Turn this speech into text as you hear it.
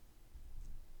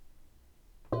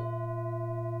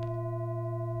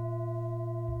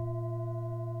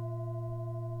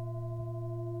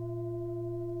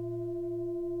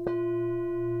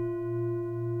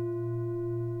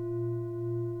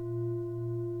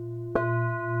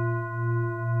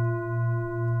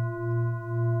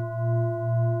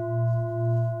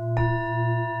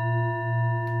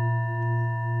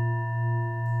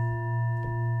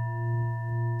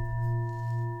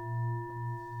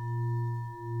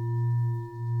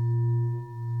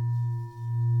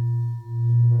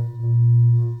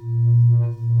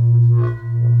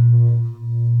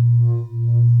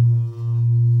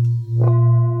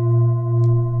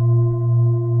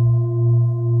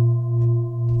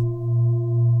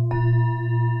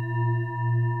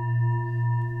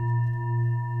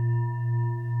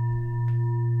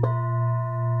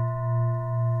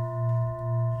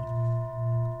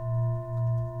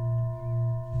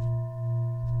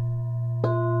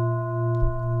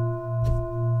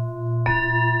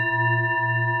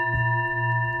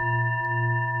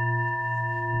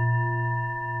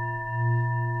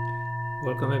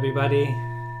everybody.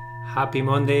 Happy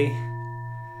Monday.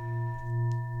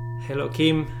 Hello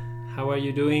Kim, how are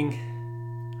you doing?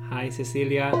 Hi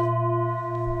Cecilia.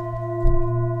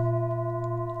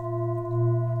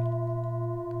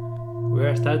 We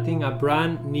are starting a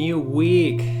brand new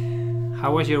week.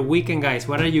 How was your weekend, guys?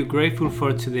 What are you grateful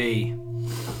for today?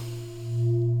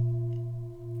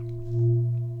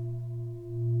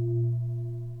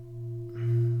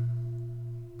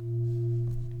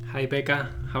 Hi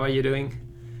Becca, how are you doing?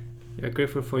 You're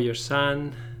grateful for your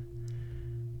son.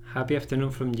 Happy afternoon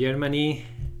from Germany.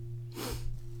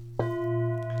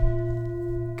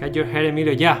 Cut your hair,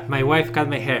 Emilio. Yeah, my wife cut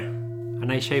my hair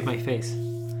and I shaved my face.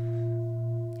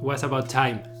 It was about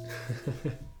time.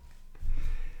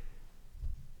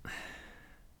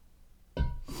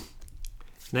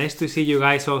 Nice to see you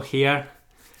guys all here.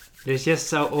 Let's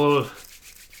just all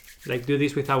do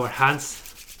this with our hands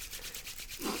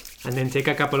and then take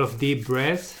a couple of deep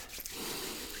breaths.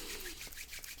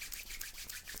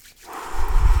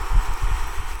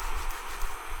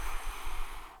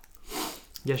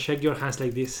 Just shake your hands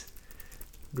like this.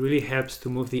 Really helps to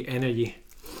move the energy.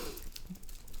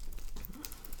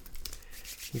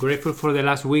 Grateful for the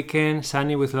last weekend,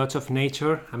 sunny with lots of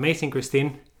nature. Amazing,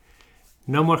 Christine.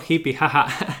 No more hippie,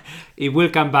 haha. It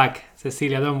will come back,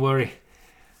 Cecilia, don't worry.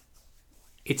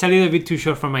 It's a little bit too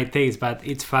short for my taste, but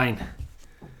it's fine.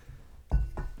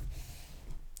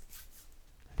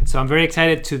 So I'm very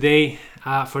excited today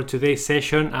for today's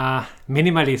session.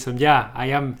 Minimalism, yeah, I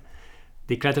am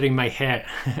decluttering my hair.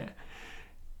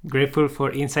 Grateful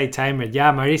for Insight Timer.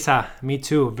 Yeah, Marisa, me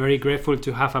too. Very grateful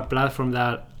to have a platform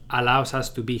that allows us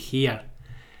to be here.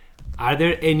 Are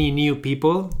there any new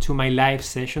people to my live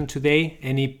session today?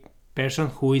 Any person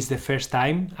who is the first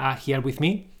time here with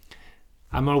me?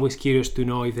 I'm always curious to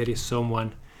know if there is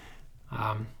someone.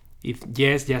 If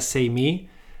yes, just say me.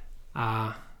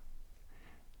 And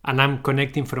I'm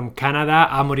connecting from Canada.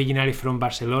 I'm originally from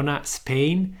Barcelona,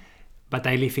 Spain, but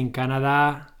I live in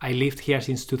Canada. I lived here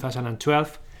since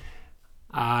 2012.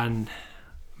 And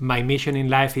my mission in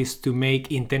life is to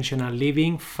make intentional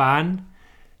living fun,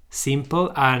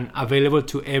 simple, and available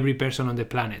to every person on the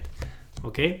planet.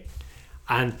 Okay?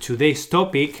 And today's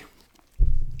topic,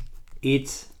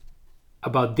 it's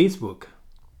about this book.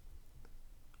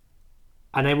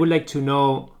 And I would like to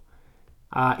know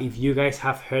if you guys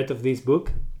have heard of this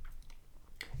book.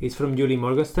 It's from Julie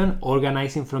Morgenstern,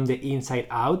 Organizing from the Inside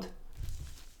Out.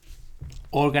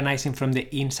 Organizing from the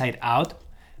Inside Out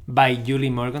by Julie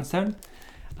Morgenstern.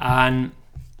 And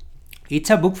it's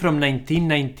a book from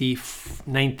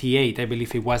 1998, I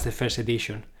believe it was the first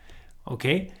edition.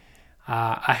 Okay,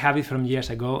 I have it from years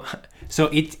ago. So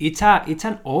it's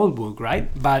an old book,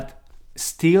 right? But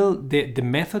still, the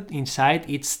method inside,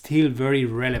 it's still very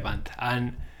relevant.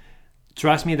 And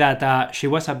trust me that she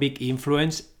was a big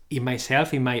influence in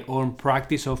myself, in my own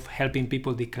practice of helping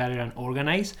people declutter and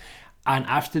organize. And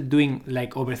after doing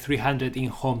over 300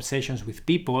 in-home sessions with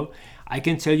people, I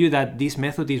can tell you that this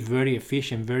method is very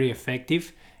efficient, very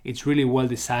effective. It's really well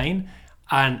designed,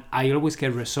 and I always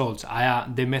get results.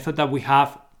 The method that we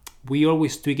have, we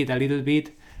always tweak it a little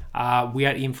bit. We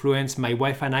are influenced. My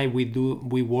wife and I,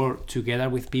 we work together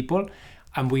with people,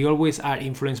 and we always are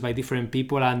influenced by different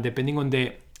people. And depending on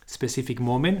the specific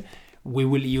moment, we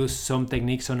will use some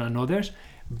techniques on others.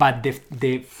 But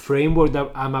the framework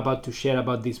that I'm about to share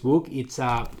about this book, it's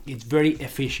very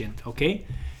efficient, okay?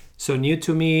 So new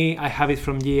to me, I have it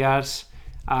from years.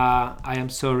 I am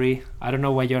sorry. I don't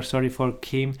know why you're sorry for,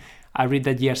 Kim. I read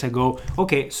that years ago.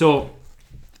 Okay, so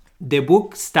the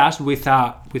book starts with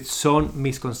some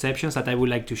misconceptions that I would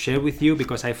like to share with you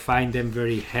because I find them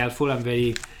very helpful and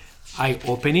very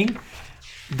eye-opening.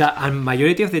 And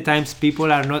majority of the times, people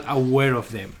are not aware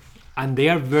of them. And they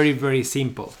are very, very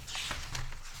simple.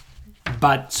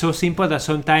 But so simple that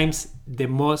sometimes the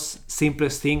most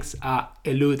simplest things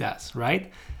elude us,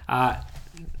 right?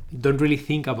 Don't really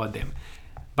think about them.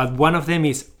 But one of them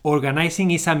is organizing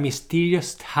is a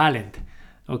mysterious talent,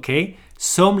 okay?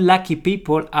 Some lucky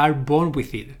people are born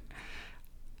with it,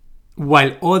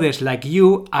 while others like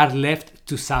you are left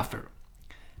to suffer.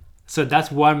 So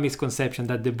that's one misconception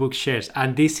that the book shares.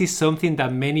 And this is something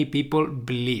that many people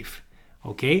believe,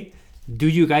 okay? Do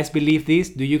you guys believe this?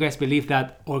 Do you guys believe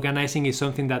that organizing is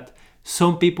something that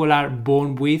some people are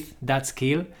born with, that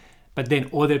skill, but then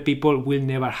other people will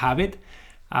never have it?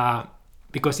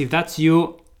 Because if that's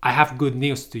you, I have good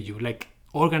news to you.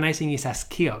 Organizing is a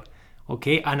skill,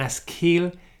 okay? And a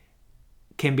skill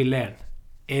can be learned.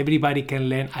 Everybody can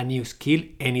learn a new skill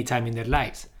anytime in their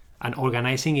lives. And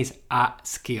organizing is a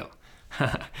skill.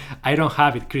 I don't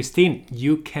have it. Christine,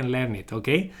 you can learn it,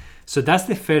 okay? So that's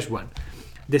the first one.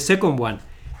 The second one,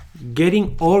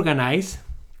 getting organized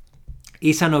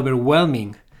is an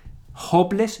overwhelming,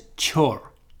 hopeless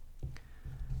chore.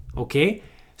 Okay?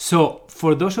 So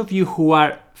for those of you who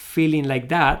are feeling like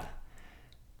that,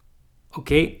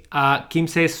 okay, Kim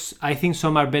says, I think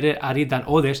some are better at it than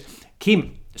others.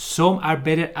 Kim, some are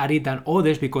better at it than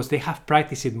others because they have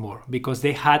practiced it more, because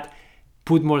they had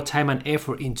put more time and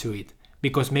effort into it,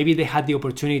 because maybe they had the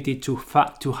opportunity to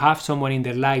have someone in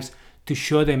their lives to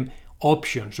show them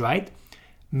options, right?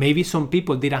 Maybe some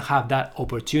people didn't have that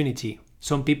opportunity.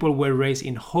 Some people were raised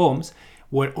in homes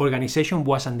where organization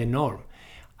wasn't the norm.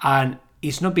 And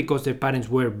it's not because their parents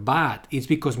were bad, it's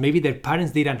because maybe their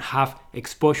parents didn't have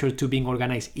exposure to being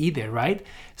organized either, right?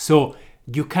 So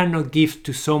you cannot give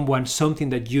to someone something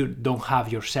that you don't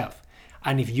have yourself.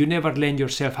 And if you never learn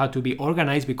yourself how to be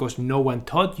organized because no one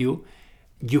taught you,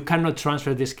 you cannot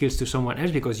transfer the skills to someone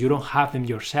else because you don't have them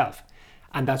yourself.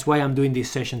 And that's why I'm doing this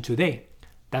session today.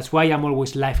 That's why I'm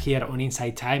always live here on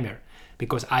Inside Timer,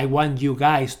 because I want you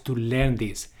guys to learn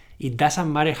this. It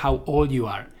doesn't matter how old you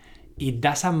are. It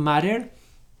doesn't matter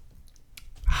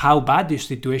how bad the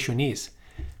situation is.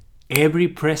 Every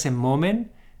present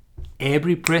moment,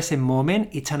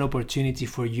 it's an opportunity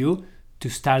for you to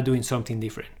start doing something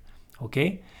different.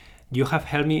 Okay? You have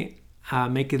helped me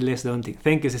make it less daunting.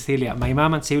 Thank you, Cecilia. My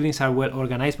mom and siblings are well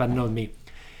organized, but not me.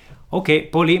 Okay,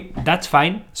 Polly, that's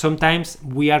fine. Sometimes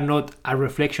we are not a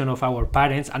reflection of our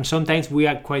parents, and sometimes we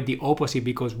are quite the opposite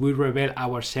because we rebel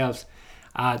ourselves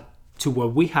to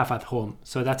what we have at home.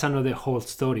 So that's another whole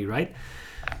story, right?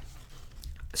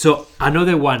 So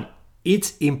another one,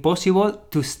 it's impossible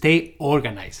to stay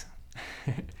organized.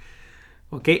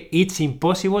 Okay, it's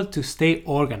impossible to stay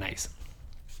organized.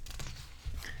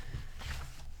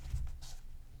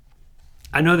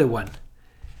 Another one,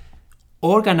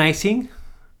 organizing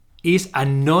is a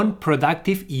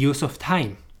non-productive use of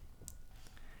time.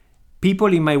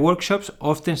 People in my workshops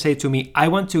often say to me, I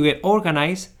want to get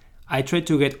organized, I try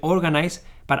to get organized,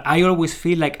 but I always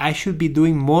feel like I should be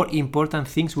doing more important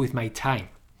things with my time.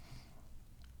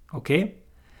 Okay?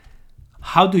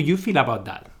 How do you feel about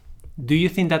that? Do you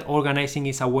think that organizing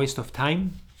is a waste of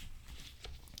time?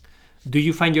 Do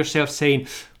you find yourself saying,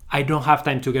 I don't have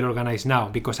time to get organized now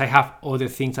because I have other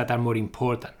things that are more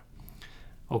important?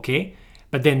 Okay?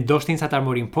 But then those things that are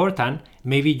more important,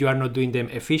 maybe you are not doing them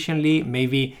efficiently,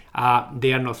 maybe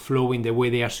they are not flowing the way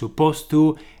they are supposed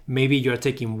to, maybe you are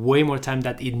taking way more time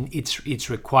than it's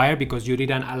required because you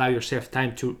didn't allow yourself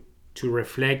time to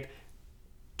reflect,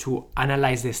 to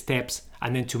analyze the steps,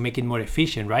 and then to make it more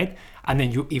efficient, right? And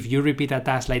then if you repeat a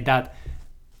task like that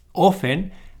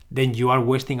often, then you are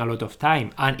wasting a lot of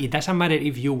time. And it doesn't matter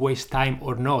if you waste time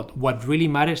or not. What really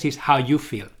matters is how you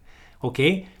feel,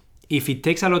 okay? If it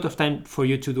takes a lot of time for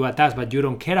you to do a task, but you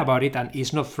don't care about it and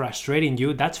it's not frustrating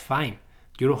you, that's fine.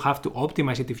 You don't have to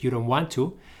optimize it if you don't want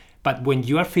to. But when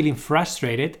you are feeling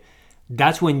frustrated,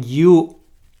 that's when you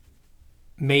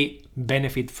may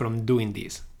benefit from doing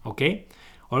this, okay?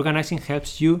 Organizing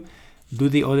helps you do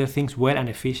the other things well and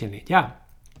efficiently. Yeah,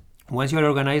 once you are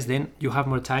organized, then you have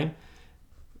more time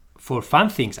for fun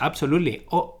things, absolutely.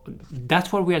 Oh,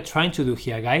 that's what we are trying to do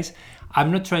here, guys. I'm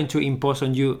not trying to impose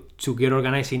on you to get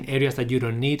organized in areas that you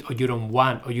don't need or you don't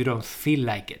want or you don't feel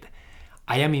like it.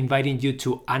 I am inviting you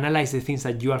to analyze the things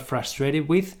that you are frustrated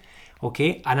with,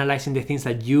 okay? Analyzing the things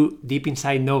that you deep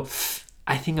inside know,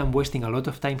 I think I'm wasting a lot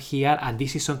of time here and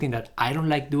this is something that I don't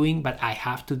like doing, but I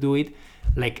have to do it.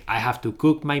 Like I have to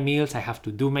cook my meals, I have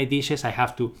to do my dishes, I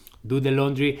have to do the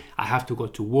laundry, I have to go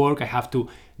to work,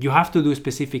 you have to do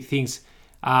specific things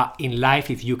in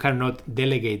life if you cannot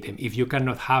delegate them, if you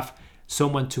cannot have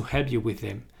someone to help you with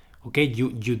them, okay? You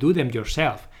do them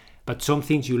yourself, but some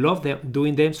things you love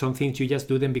doing them, some things you just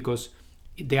do them because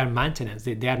they are maintenance,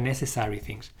 they are necessary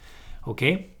things,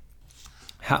 okay?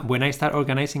 When I start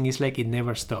organizing, it's like it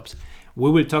never stops. We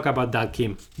will talk about that,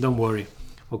 Kim, don't worry,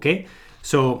 okay?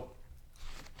 So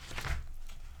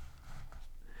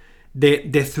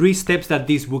the 3 steps that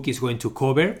this book is going to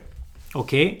cover,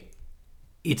 okay,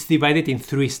 it's divided in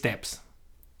 3 steps.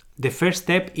 The first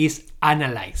step is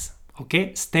analyze,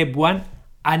 okay? Step 1,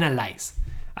 analyze.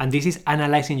 And this is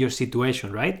analyzing your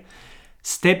situation, right?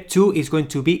 Step 2 is going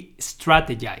to be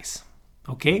strategize,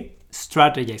 okay?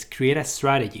 Strategize, create a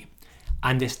strategy.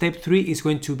 And the step 3 is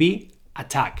going to be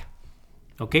attack,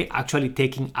 okay? Actually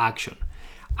taking action.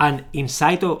 And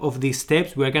inside of these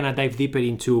steps, we're gonna dive deeper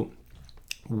into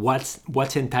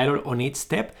what's entitled on each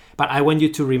step, but I want you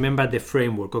to remember the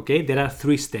framework, okay? There are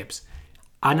 3 steps: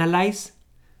 analyze,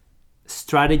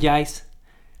 strategize,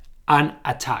 and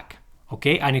attack,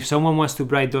 Okay, and if someone wants to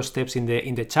write those steps in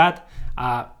the chat,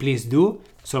 please do,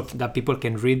 so that people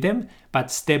can read them.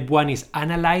 But step 1 is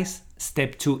analyze,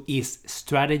 step 2 is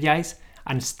strategize,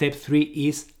 and step 3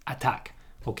 is attack.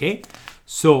 Okay,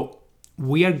 so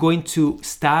we are going to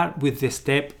start with the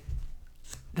step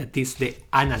that is the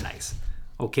analyze.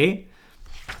 Okay,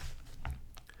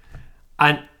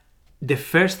 and the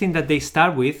first thing that they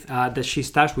start with, that she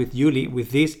starts with, Yuli,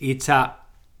 with this, it's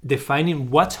defining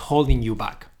what's holding you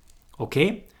back.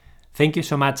 Okay, thank you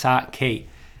so much, Kay.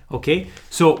 Okay,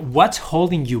 so what's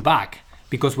holding you back?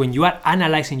 Because when you are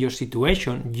analyzing your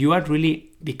situation, you are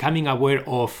really becoming aware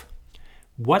of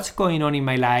what's going on in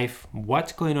my life,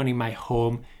 what's going on in my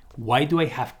home, why do I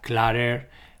have clutter,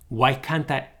 why can't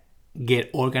I get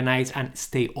organized and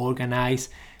stay organized?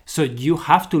 So you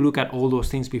have to look at all those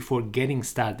things before getting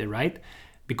started, right?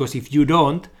 Because if you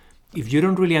don't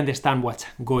really understand what's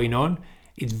going on,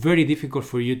 it's very difficult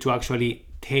for you to actually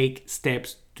take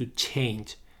steps to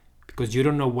change, because you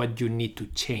don't know what you need to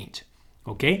change.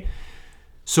 Okay,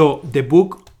 so the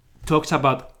book talks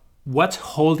about what's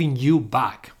holding you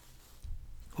back.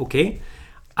 Okay,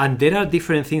 and there are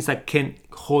different things that can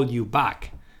hold you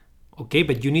back. Okay,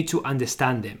 but you need to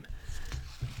understand them.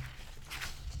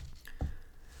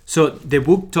 So the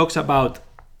book talks about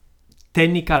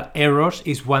technical errors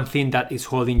is one thing that is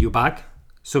holding you back.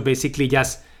 So basically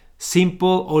just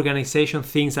simple organization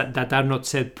things that are not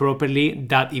set properly,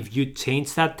 that if you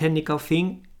change that technical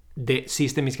thing, the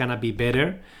system is gonna be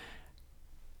better.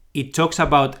 It talks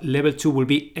about level 2 will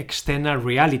be external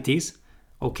realities.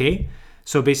 Okay,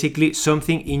 so basically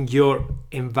something in your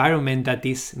environment that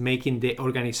is making the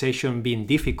organization being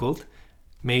difficult.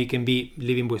 Maybe it can be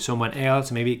living with someone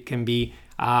else, maybe it can be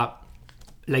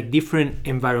like different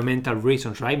environmental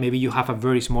reasons, right? Maybe you have a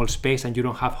very small space and you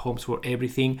don't have homes for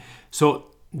everything. So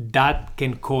that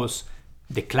can cause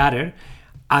the clutter.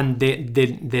 And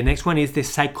the next one is the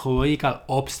psychological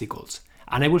obstacles.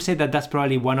 And I would say that that's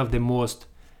probably one of the most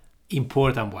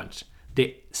important ones,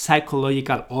 the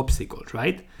psychological obstacles,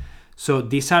 right? So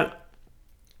these are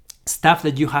stuff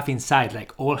that you have inside,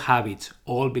 like all habits,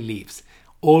 all beliefs,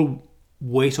 all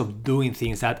ways of doing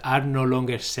things that are no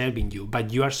longer serving you,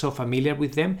 but you are so familiar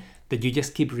with them that you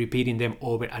just keep repeating them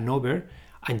over and over,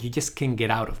 and you just can't get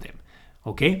out of them.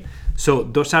 Okay, so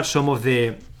those are some of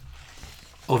the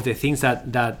things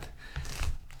that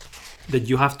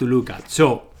you have to look at.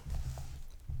 So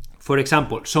for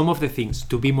example, some of the things,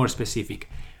 to be more specific,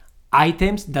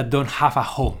 items that don't have a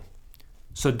home.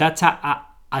 So that's a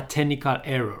technical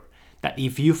error, that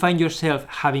if you find yourself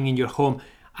having in your home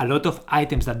a lot of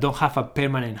items that don't have a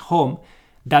permanent home,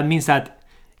 that means that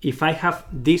if I have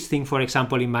this thing, for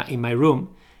example, in my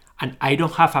room, and I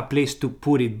don't have a place to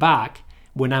put it back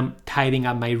when I'm tidying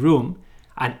up my room,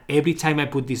 and every time I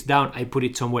put this down, I put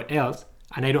it somewhere else,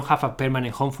 and I don't have a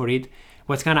permanent home for it,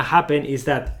 what's gonna happen is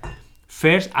that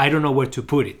first, I don't know where to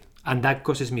put it, and that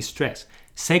causes me stress.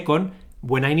 Second,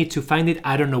 when I need to find it,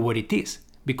 I don't know what it is,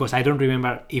 because I don't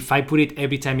remember. If I put it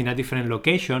every time in a different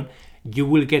location, you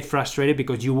will get frustrated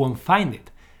because you won't find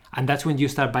it. And that's when you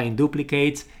start buying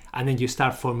duplicates, and then you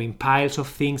start forming piles of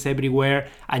things everywhere,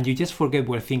 and you just forget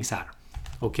where things are.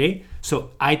 Okay?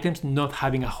 So items not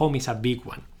having a home is a big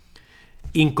one.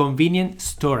 Inconvenient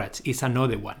storage is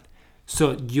another one.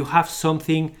 So you have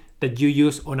something that you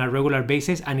use on a regular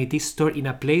basis, and it is stored in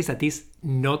a place that is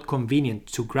not convenient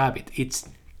to grab it. It's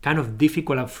kind of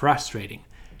difficult and frustrating.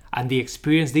 And the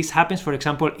experience, this happens, for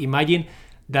example, imagine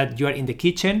that you are in the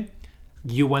kitchen,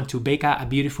 you want to bake a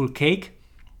beautiful cake.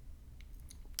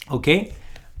 Okay?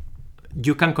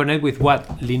 You can connect with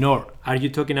what, Lenore? Are you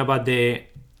talking about the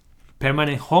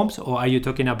permanent homes, or are you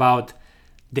talking about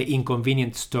the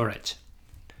inconvenient storage?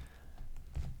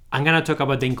 I'm gonna talk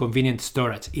about the inconvenient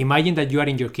storage. Imagine that you are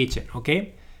in your kitchen,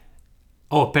 okay?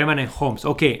 Oh, permanent homes.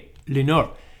 Okay,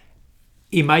 Lenore,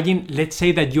 imagine, let's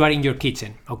say that you are in your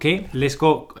kitchen, okay? Let's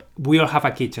go, we all have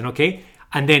a kitchen, okay?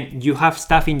 And then you have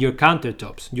stuff in your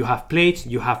countertops. You have plates,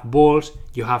 you have bowls,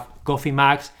 you have coffee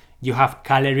mugs, you have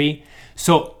cutlery.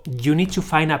 So you need to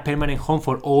find a permanent home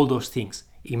for all those things.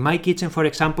 In my kitchen, for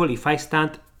example, if I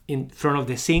stand in front of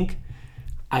the sink,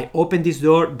 I open this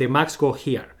door, the mugs go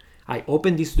here. I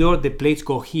open this door, the plates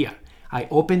go here. I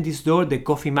open this door, the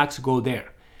coffee mugs go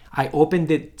there. I open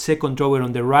the second drawer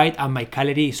on the right, and my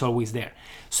cutlery is always there.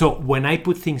 So when I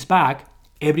put things back,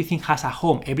 everything has a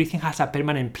home, everything has a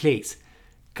permanent place.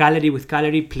 Cutlery with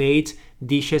cutlery, plates,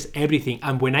 dishes, everything.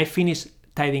 And when I finish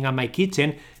tidying up my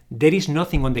kitchen, there is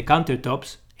nothing on the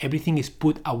countertops, everything is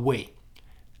put away.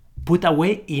 Put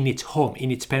away in its home,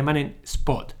 in its permanent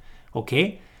spot,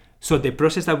 okay? So the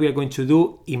process that we are going to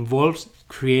do involves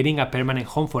creating a permanent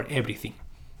home for everything,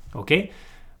 okay?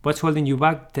 What's holding you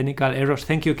back? Technical errors.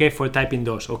 Thank you, okay, for typing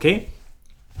those, okay?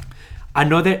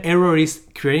 Another error is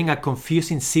creating a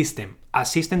confusing system. A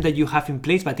system that you have in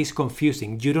place, but it's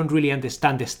confusing. You don't really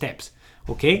understand the steps,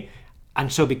 okay?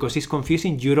 And so because it's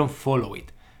confusing, you don't follow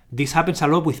it. This happens a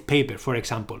lot with paper, for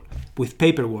example. With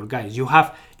paperwork, guys, you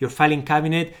have your filing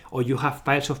cabinet or you have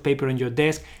piles of paper on your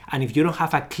desk, and if you don't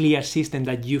have a clear system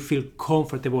that you feel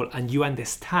comfortable and you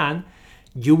understand,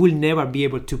 you will never be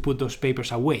able to put those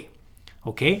papers away,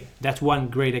 okay? That's one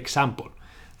great example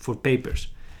for papers.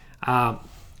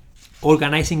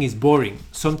 Organizing is boring.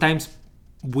 Sometimes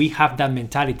we have that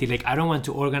mentality, like, I don't want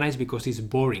to organize because it's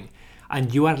boring,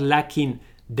 and you are lacking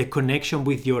the connection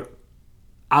with your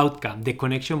outcome, the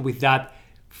connection with that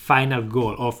final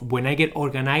goal of, when I get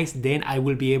organized, then I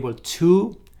will be able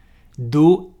to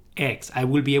do X, I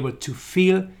will be able to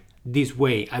feel this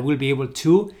way, I will be able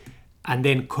to, and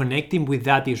then connecting with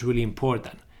that is really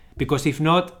important, because if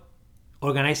not,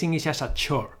 organizing is just a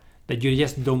chore that you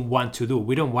just don't want to do.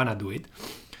 We don't want to do it.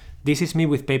 This is me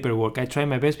with paperwork. I try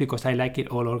my best because I like it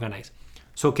all organized.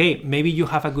 So, okay, maybe you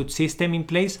have a good system in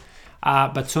place,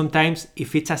 but sometimes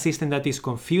if it's a system that is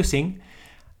confusing,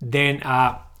 then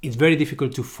it's very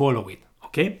difficult to follow it,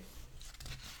 okay?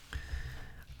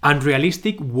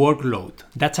 Unrealistic workload.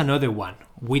 That's another one.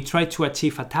 We try to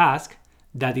achieve a task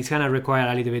that is going to require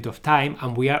a little bit of time,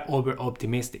 and we are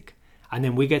over-optimistic. And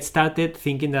then we get started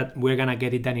thinking that we're going to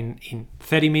get it done in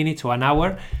 30 minutes or an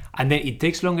hour, and then it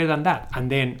takes longer than that. And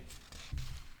then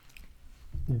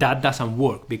that doesn't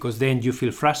work, because then you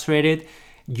feel frustrated,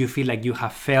 you feel like you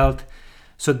have failed.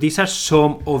 So these are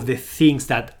some of the things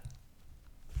that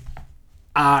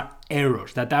are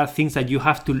errors, that are things that you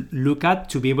have to look at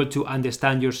to be able to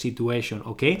understand your situation,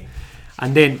 okay?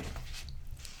 And then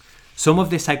some of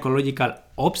the psychological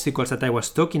obstacles that I was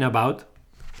talking about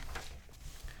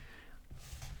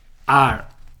are,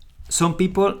 some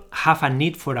people have a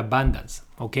need for abundance,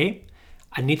 okay?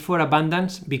 A need for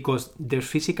abundance because their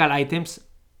physical items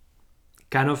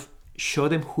kind of show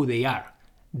them who they are.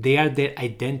 They are their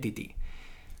identity.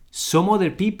 Some other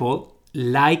people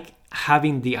like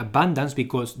having the abundance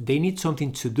because they need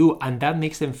something to do, and that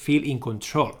makes them feel in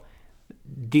control.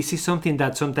 This is something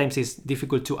that sometimes is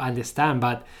difficult to understand,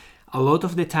 but a lot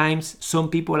of the times some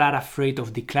people are afraid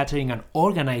of decluttering and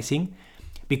organizing,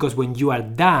 because when you are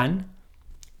done,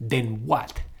 then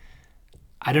what?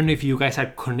 I don't know if you guys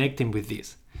are connecting with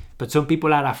this, but some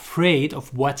people are afraid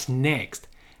of what's next,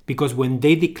 because when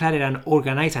they declutter and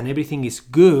organize and everything is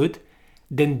good,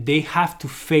 then they have to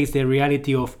face the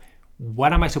reality of,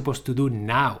 what am I supposed to do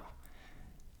now?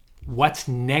 What's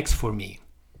next for me?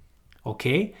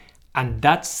 Okay? And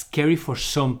that's scary for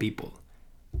some people.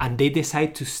 And they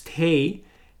decide to stay,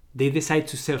 they decide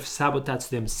to self-sabotage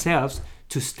themselves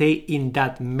to stay in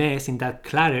that mess, in that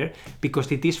clutter,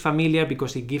 because it is familiar,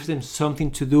 because it gives them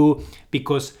something to do,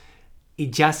 because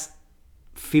it just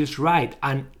feels right.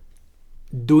 And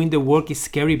doing the work is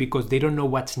scary because they don't know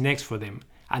what's next for them,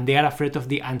 and they are afraid of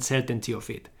the uncertainty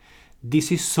of it.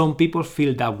 This is, some people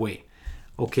feel that way,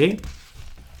 okay?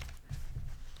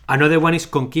 Another one is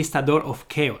conquistador of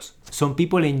chaos. Some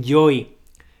people enjoy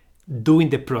doing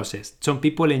the process. Some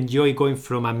people enjoy going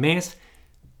from a mess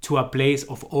to a place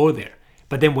of order.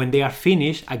 But then when they are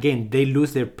finished, again, they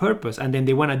lose their purpose, and then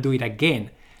they want to do it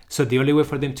again. So the only way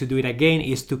for them to do it again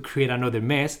is to create another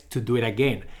mess to do it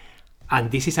again. And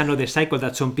this is another cycle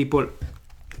that some people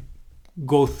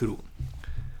go through.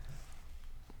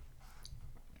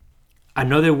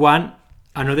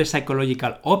 Another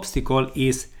psychological obstacle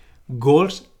is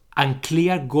goals, and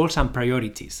clear goals and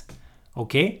priorities,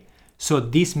 okay? So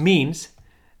this means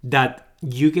that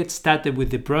you get started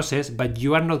with the process, but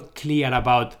you are not clear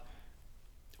about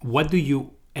what do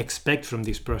you expect from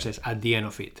this process at the end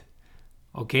of it,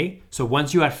 okay? So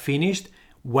once you are finished,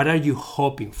 what are you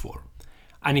hoping for?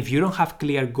 And if you don't have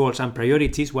clear goals and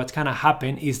priorities, what's gonna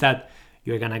happen is that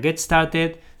you're gonna get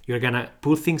started, you're gonna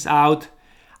put things out,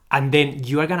 and then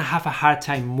you are going to have a hard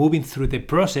time moving through the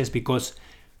process, because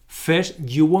first,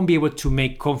 you won't be able to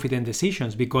make confident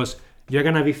decisions, because you're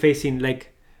going to be facing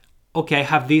like, okay, I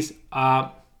have this,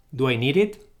 do I need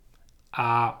it?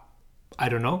 I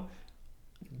don't know.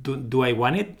 Do I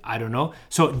want it? I don't know.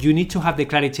 So you need to have the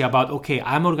clarity about, okay,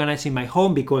 I'm organizing my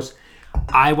home because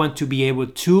I want to be able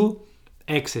to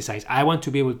exercise. I want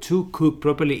to be able to cook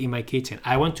properly in my kitchen.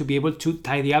 I want to be able to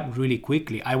tidy up really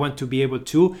quickly. I want to be able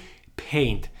to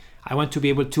paint. I want to be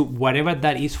able to, whatever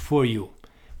that is for you.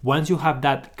 Once you have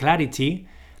that clarity,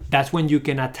 that's when you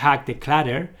can attack the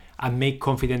clutter and make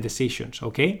confident decisions,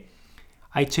 okay?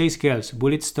 I chase girls.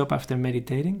 Will it stop after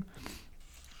meditating?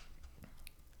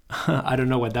 I don't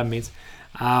know what that means.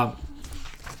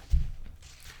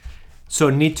 So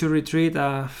need to retreat,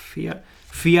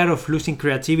 fear of losing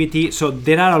creativity. So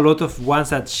there are a lot of ones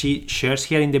that she shares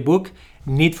here in the book.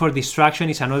 Need for distraction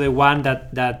is another one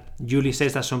that Julie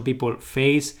says that some people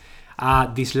face.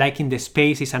 Disliking the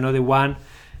space is another one.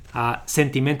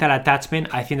 Sentimental attachment,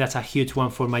 I think that's a huge one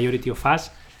for majority of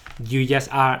us. You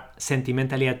just are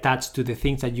sentimentally attached to the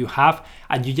things that you have,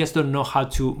 and you just don't know how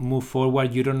to move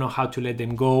forward. You don't know how to let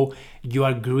them go. You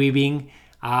are grieving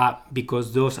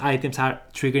because those items are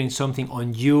triggering something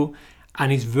on you,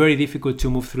 and it's very difficult to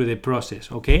move through the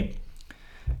process, okay?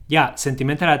 Yeah,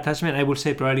 sentimental attachment, I would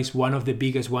say probably is one of the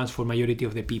biggest ones for majority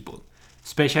of the people,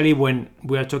 especially when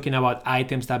we are talking about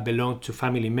items that belong to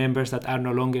family members that are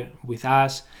no longer with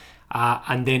us,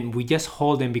 and then we just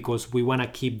hold them because we want to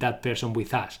keep that person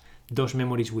with us, those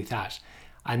memories with us.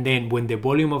 And then when the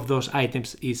volume of those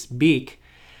items is big,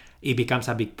 it becomes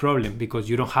a big problem because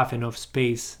you don't have enough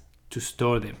space to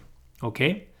store them,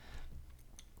 okay?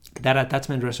 That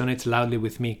attachment resonates loudly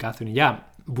with me, Catherine. Yeah,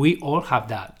 we all have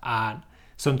that, and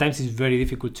sometimes it's very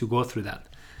difficult to go through that.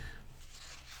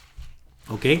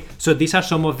 Okay, so these are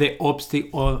some of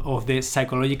the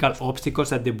psychological obstacles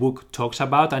that the book talks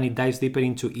about, and it dives deeper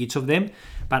into each of them.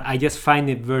 But I just find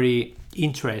it very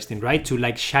interesting, right, to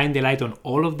like shine the light on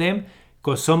all of them,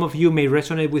 because some of you may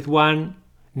resonate with one,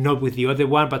 not with the other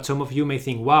one, but some of you may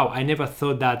think, wow, I never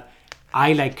thought that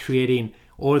I like creating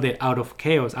order out of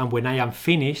chaos, and when I am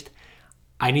finished,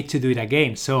 I need to do it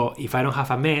again. So if I don't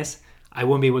have a mess, I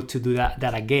won't be able to do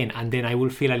that again, and then I will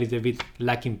feel a little bit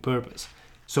lacking purpose.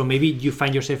 So maybe you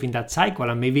find yourself in that cycle,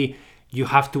 and maybe you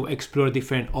have to explore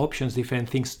different options, different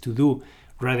things to do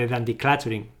rather than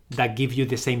decluttering that give you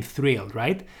the same thrill,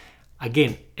 right?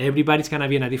 Again, everybody's going to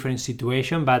be in a different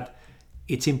situation, but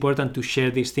it's important to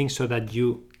share these things so that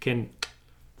you can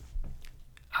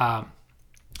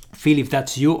feel if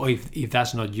that's you or if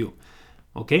that's not you,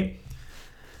 okay?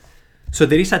 So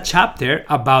there is a chapter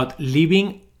about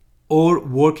living or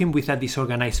working with a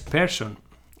disorganized person.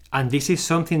 And this is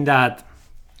something that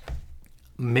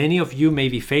many of you may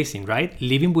be facing, right?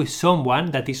 Living with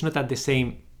someone that is not at the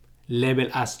same level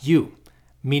as you,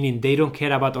 meaning they don't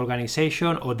care about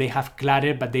organization, or they have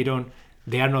clutter, but they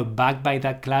are not backed by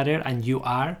that clutter, and you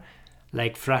are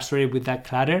like frustrated with that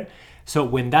clutter. So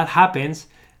when that happens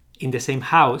in the same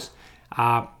house,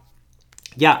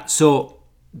 so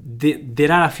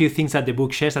there are a few things that the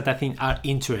book shares that I think are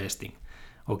interesting.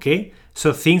 Okay,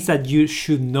 so things that you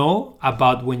should know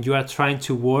about when you are trying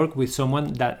to work with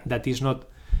someone that is not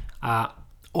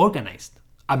organized,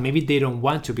 and maybe they don't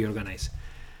want to be organized.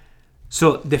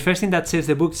 So the first thing that says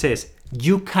the book says,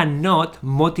 you cannot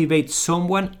motivate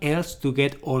someone else to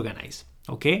get organized.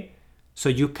 Okay, so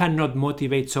you cannot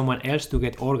motivate someone else to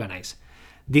get organized.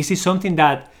 This is something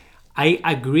that I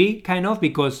agree kind of,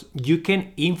 because you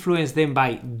can influence them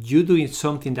by you doing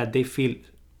something that they feel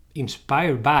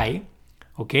inspired by.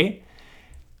 Okay,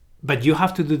 but you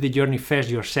have to do the journey first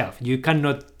yourself. You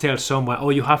cannot tell someone, oh,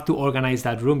 you have to organize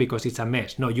that room because it's a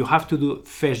mess. No, you have to do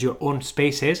first your own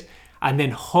spaces, and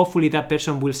then hopefully that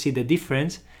person will see the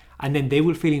difference, and then they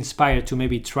will feel inspired to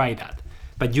maybe try that.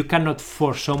 But you cannot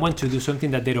force someone to do something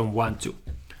that they don't want to.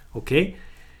 Okay,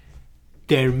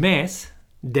 their mess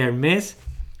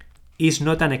is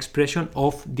not an expression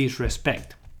of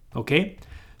disrespect. Okay,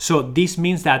 so this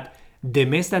means that the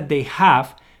mess that they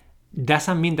have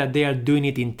doesn't mean that they are doing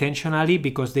it intentionally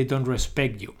because they don't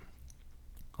respect you.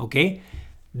 Okay?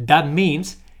 That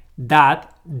means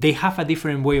that they have a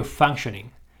different way of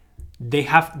functioning. They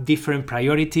have different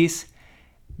priorities.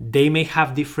 They may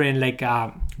have different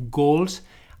goals.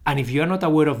 And if you are not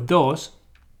aware of those,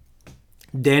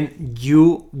 then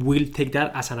you will take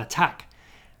that as an attack.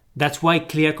 That's why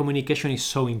clear communication is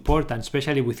so important,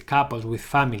 especially with couples, with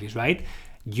families, right?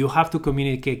 You have to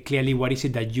communicate clearly what is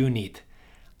it that you need.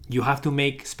 You have to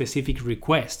make specific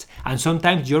requests, and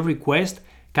sometimes your request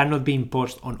cannot be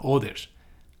imposed on others.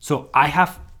 So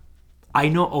I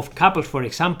know of couples, for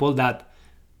example,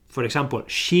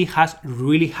 she has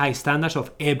really high standards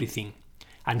of everything,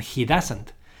 and he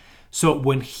doesn't. So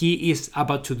when he is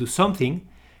about to do something,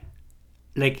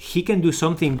 like he can do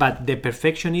something, but the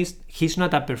perfectionist, he's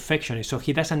not a perfectionist, so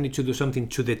he doesn't need to do something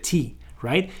to the T,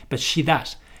 right? But she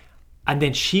does. And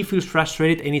then she feels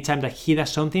frustrated anytime that he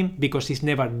does something because he's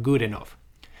never good enough.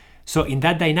 So in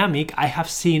that dynamic, I have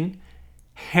seen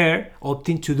her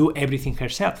opting to do everything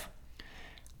herself.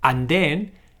 And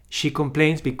then she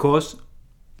complains because,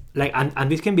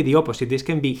 and this can be the opposite. This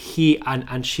can be he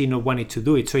and she not wanting to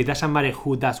do it. So it doesn't matter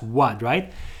who does what,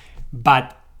 right?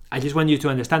 But I just want you to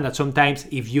understand that sometimes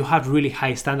if you have really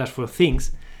high standards for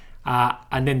things,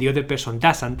 and then the other person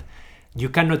doesn't, You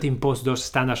cannot impose those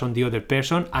standards on the other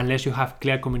person unless you have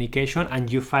clear communication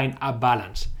and you find a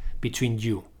balance between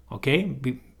you, okay?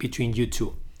 Between you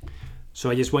two. So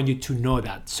I just want you to know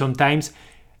that. Sometimes,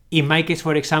 in my case,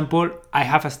 for example, I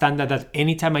have a standard that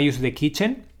anytime I use the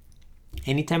kitchen,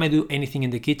 anytime I do anything in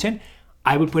the kitchen,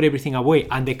 I will put everything away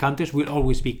and the counters will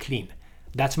always be clean.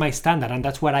 That's my standard and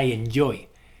that's what I enjoy.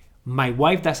 My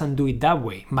wife doesn't do it that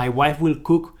way. My wife will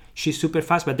cook, she's super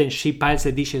fast, but then she piles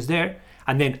the dishes there,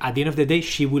 and then at the end of the day,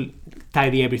 she will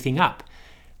tidy everything up.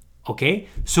 Okay?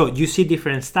 So you see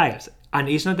different styles. And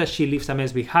it's not that she leaves a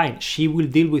mess behind. She will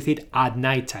deal with it at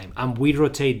nighttime, and we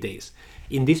rotate days.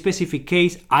 In this specific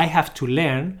case, I have to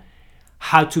learn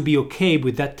how to be okay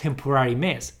with that temporary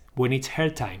mess when it's her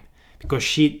time, because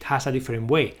she has a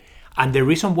different way. And the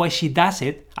reason why she does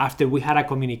it, after we had a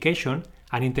communication,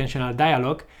 an intentional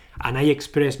dialogue, and I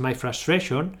expressed my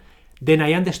frustration, then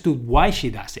I understood why she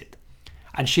does it.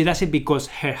 And she does it because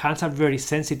her hands are very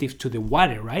sensitive to the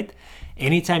water, right?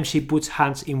 Anytime she puts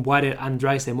hands in water and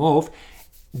dries them off,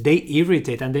 they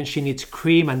irritate, and then she needs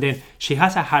cream, and then she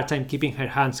has a hard time keeping her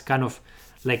hands kind of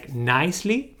like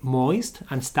nicely moist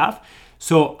and stuff.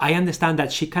 So I understand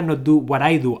that she cannot do what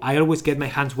I do. I always get my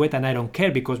hands wet and I don't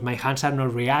care because my hands are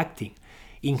not reacting.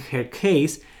 In her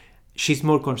case, she's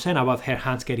more concerned about her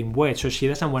hands getting wet, so she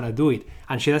doesn't want to do it,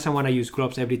 and she doesn't want to use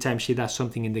gloves every time she does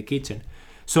something in the kitchen.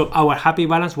 So our happy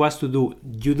balance was to do,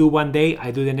 you do one day,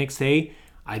 I do the next day,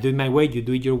 I do it my way, you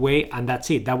do it your way, and that's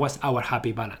it. That was our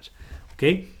happy balance.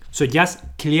 Okay? So just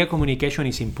clear communication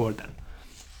is important.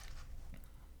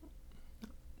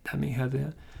 That may help.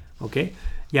 Okay?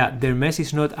 Yeah, their mess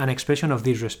is not an expression of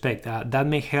disrespect. That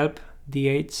may help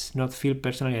DH not feel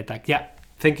personally attacked. Yeah,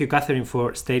 thank you, Catherine,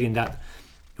 for stating that.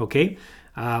 Okay?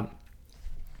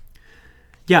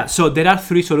 Yeah, so there are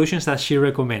 3 solutions that she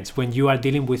recommends when you are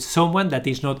dealing with someone that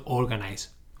is not organized.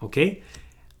 Okay?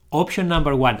 Option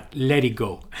number 1, let it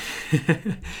go.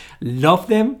 Love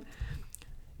them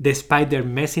despite their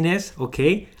messiness,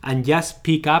 okay? And just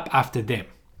pick up after them.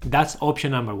 That's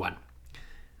option number 1.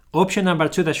 Option number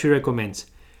 2 that she recommends,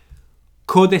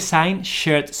 co-design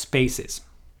shared spaces.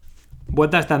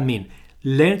 What does that mean?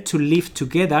 Learn to live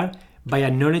together by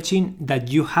acknowledging that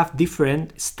you have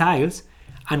different styles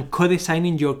and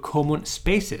co-designing your common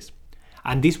spaces.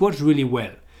 And this works really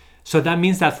well. So that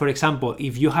means that, for example,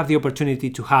 if you have the opportunity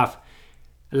to have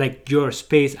like your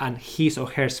space and his or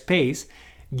her space,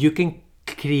 you can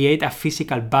create a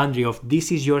physical boundary of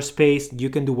this is your space, you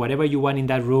can do whatever you want in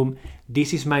that room,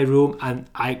 this is my room, and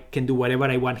I can do whatever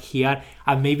I want here.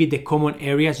 And maybe the common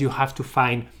areas, you have to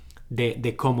find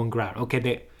the common ground.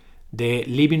 Okay, the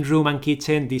living room and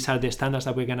kitchen, these are the standards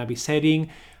that we're going to be setting,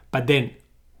 but then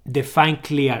define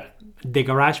clear, the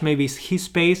garage maybe is his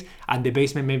space and the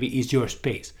basement maybe is your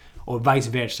space, or vice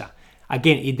versa.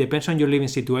 Again, it depends on your living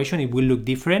situation, it will look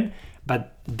different,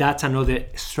 but that's another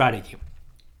strategy.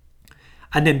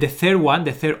 And then the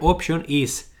third option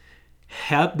is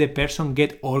help the person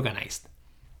get organized.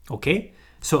 Okay?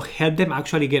 So help them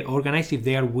actually get organized if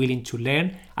they are willing to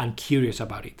learn and curious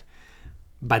about it.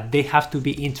 But they have to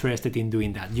be interested in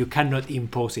doing that. You cannot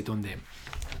impose it on them.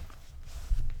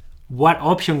 What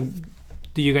option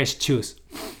do you guys choose?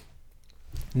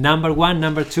 Number 1,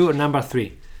 number 2, or number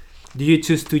 3? Do you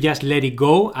choose to just let it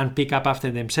go and pick up after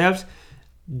themselves?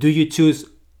 Do you choose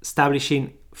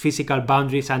establishing physical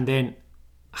boundaries and then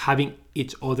having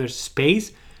each other's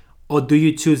space? Or do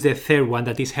you choose the third one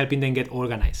that is helping them get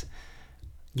organized?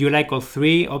 You like all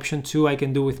 3? Option 2, I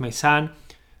can do with my son.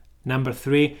 Number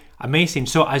 3, amazing.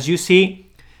 So as you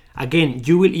see, again,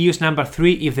 you will use number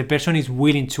 3 if the person is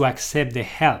willing to accept the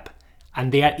help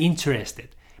and they are interested.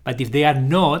 But if they are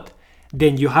not,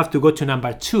 then you have to go to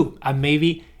number 2 and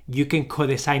maybe you can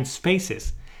co-design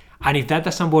spaces. And if that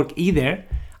doesn't work either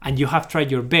and you have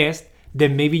tried your best,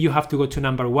 then maybe you have to go to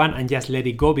number 1 and just let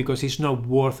it go because it's not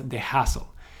worth the hassle.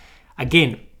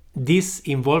 Again, this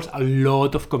involves a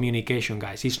lot of communication,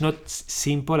 guys. It's not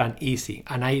simple and easy,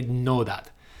 and I know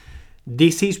that.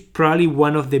 This is probably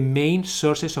one of the main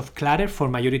sources of clutter for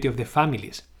majority of the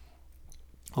families.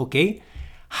 Okay?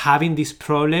 Having this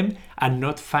problem and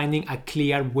not finding a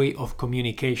clear way of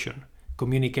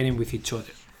communicating with each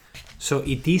other. So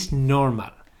it is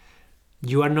normal.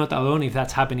 You are not alone if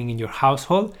that's happening in your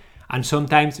household, and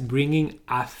sometimes bringing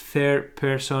a third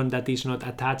person that is not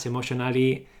attached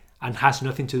emotionally and has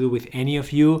nothing to do with any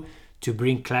of you to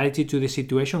bring clarity to the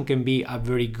situation can be a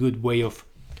very good way of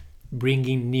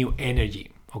bringing new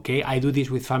energy. Okay, I do this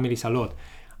with families a lot.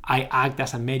 I act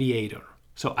as a mediator.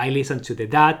 So I listen to the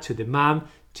dad, to the mom,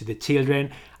 to the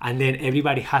children, and then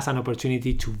everybody has an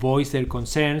opportunity to voice their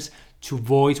concerns, to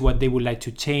voice what they would like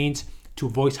to change, to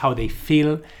voice how they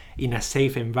feel. in a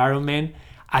safe environment,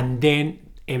 and then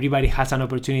everybody has an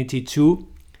opportunity to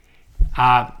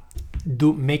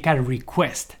make a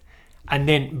request. And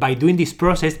then by doing this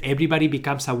process, everybody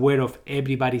becomes aware of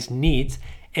everybody's needs.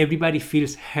 Everybody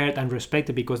feels heard and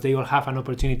respected because they all have an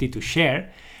opportunity to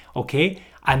share, okay?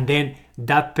 And then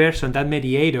that person, that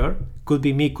mediator, could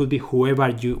be me, could be whoever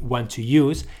you want to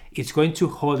use, it's going to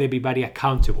hold everybody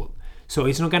accountable. So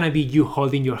it's not going to be you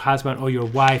holding your husband or your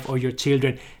wife or your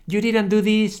children. You didn't do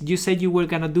this. You said you were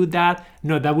going to do that.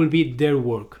 No, that will be their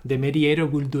work. The mediator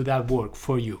will do that work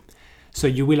for you. So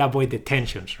you will avoid the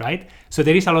tensions, right? So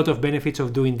there is a lot of benefits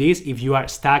of doing this if you are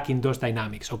stuck in those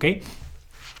dynamics, okay?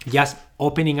 Just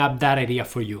opening up that area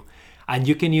for you. And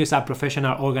you can use a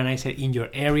professional organizer in your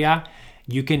area.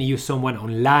 You can use someone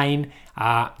online.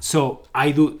 So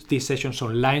I do these sessions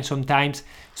online sometimes.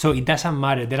 So it doesn't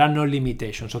matter. There are no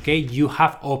limitations, okay? You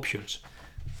have options.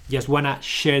 Just want to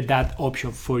share that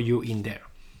option for you in there,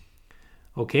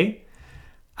 okay?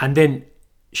 And then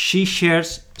she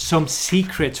shares some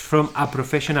secrets from a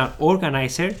professional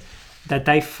organizer that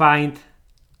I find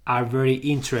are very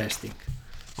interesting,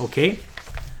 okay?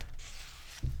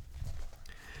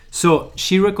 So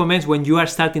she recommends when you are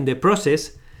starting the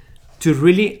process to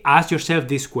really ask yourself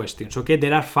these questions, okay?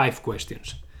 There are 5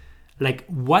 questions. Like,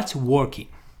 what's working?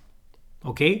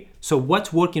 Okay? So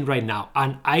what's working right now?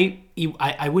 And I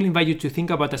will invite you to think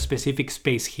about a specific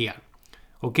space here,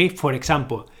 okay? For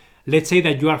example, let's say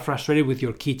that you are frustrated with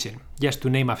your kitchen, just to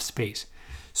name a space.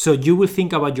 So you will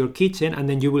think about your kitchen and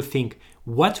then you will think,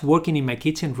 what's working in my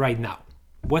kitchen right now?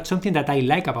 What's something that I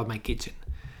like about my kitchen?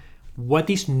 What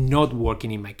is not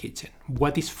working in my kitchen?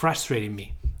 What is frustrating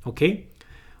me? Okay?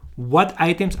 What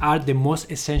items are the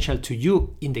most essential to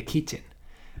you in the kitchen?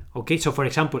 Okay, so for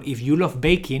example, if you love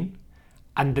baking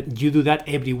and you do that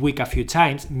every week a few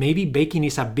times, maybe baking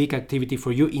is a big activity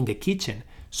for you in the kitchen.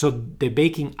 So the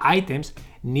baking items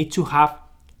need to have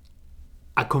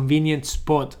a convenient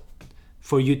spot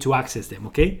for you to access them,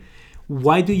 okay?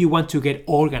 Why do you want to get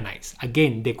organized?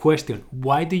 Again, the question,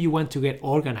 why do you want to get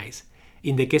organized?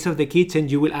 In the case of the kitchen,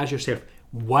 you will ask yourself,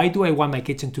 why do I want my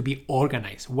kitchen to be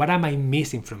organized? What am I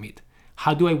missing from it?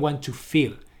 How do I want to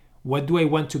feel? What do I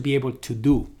want to be able to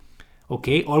do?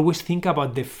 Okay, always think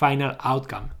about the final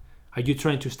outcome. Are you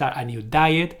trying to start a new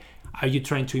diet? Are you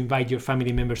trying to invite your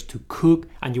family members to cook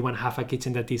and you want to have a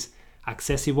kitchen that is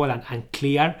accessible and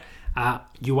clear?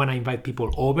 You want to invite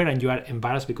people over and you are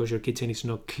embarrassed because your kitchen is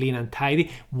not clean and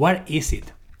tidy. What is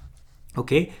it?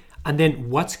 Okay, and then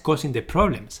what's causing the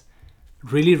problems?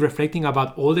 Really reflecting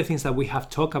about all the things that we have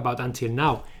talked about until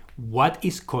now. What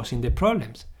is causing the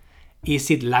problems? Is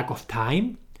it lack of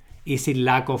time? Is it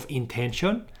lack of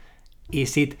intention?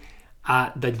 Is it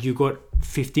that you got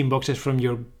 15 boxes from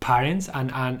your parents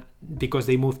and because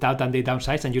they moved out and they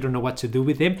downsized and you don't know what to do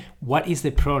with them? What is the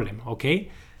problem?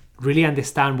 Okay, really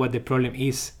understand what the problem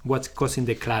is, what's causing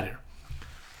the clutter.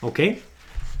 Okay,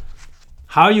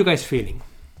 how are you guys feeling?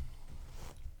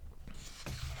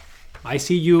 I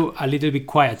see you a little bit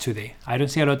quiet today. I don't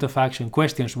see a lot of action.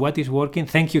 Questions, what is working?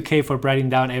 Thank you, Kay, for writing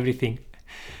down everything.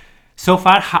 So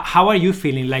far, how are you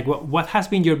feeling? Like, what has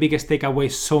been your biggest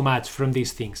takeaway so much from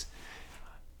these things?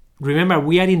 Remember,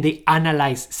 we are in the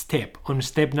analyze step, on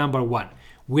step number 1.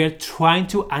 We are trying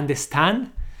to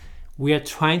understand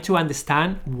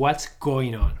what's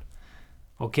going on.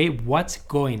 Okay, what's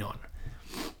going on?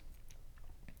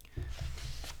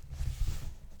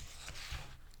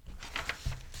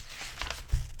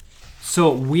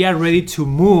 So we are ready to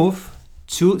move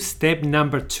to step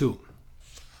number 2.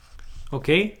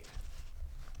 Okay?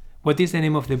 What is the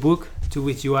name of the book to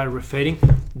which you are referring?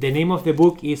 The name of the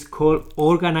book is called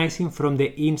Organizing from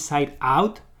the Inside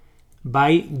Out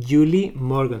by Julie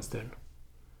Morgenstern.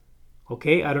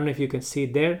 Okay? I don't know if you can see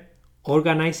it there.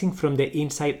 Organizing from the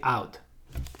Inside Out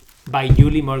by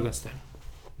Julie Morgenstern.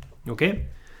 Okay?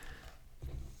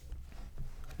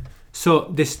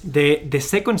 So the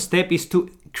second step is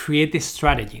to create a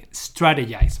strategy,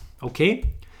 strategize, okay?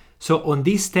 So on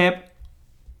this step,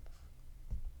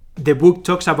 the book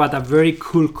talks about a very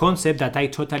cool concept that I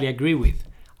totally agree with,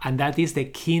 and that is the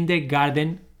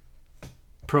kindergarten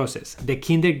process, the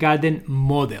kindergarten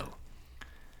model.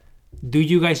 Do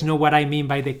you guys know what I mean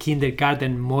by the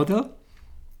kindergarten model?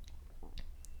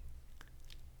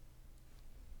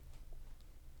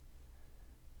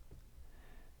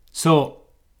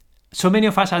 So many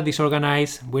of us are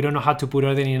disorganized. We don't know how to put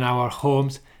order in our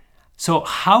homes. So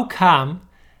how come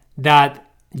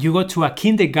that you go to a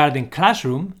kindergarten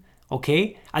classroom,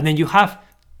 okay, and then you have,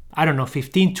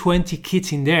 15, 20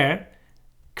 kids in there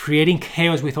creating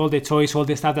chaos with all the toys, all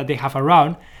the stuff that they have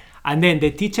around, and then the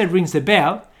teacher rings the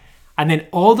bell, And then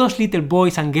all those little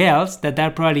boys and girls that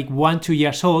are probably 1-2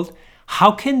 years old,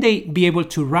 how can they be able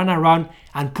to run around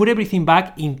and put everything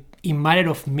back in matter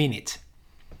of minutes?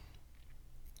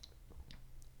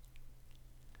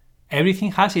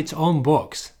 Everything has its own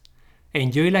box.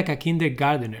 Enjoy like a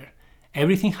kindergartner.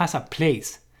 Everything has a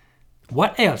place.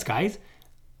 What else, guys?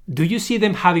 Do you see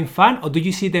them having fun, or do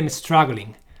you see them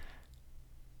struggling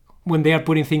when they are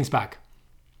putting things back?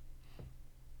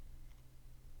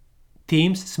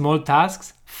 Teams, small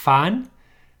tasks, fun.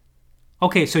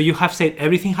 Okay, so you have said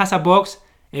everything has a box,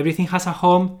 everything has a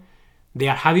home, they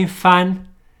are having fun,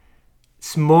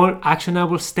 small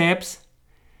actionable steps,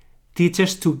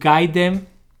 teachers to guide them.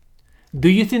 Do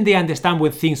you think they understand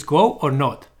when things go or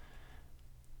not?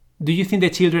 Do you think the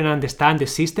children understand the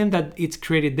system that it's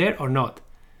created there or not?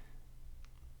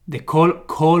 The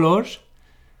colors.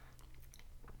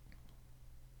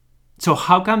 So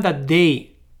how come that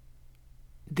they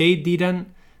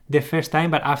didn't the first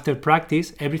time, but after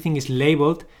practice, everything is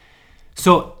labeled?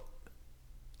 So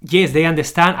yes, they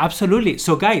understand, absolutely.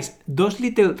 So guys, those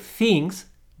little things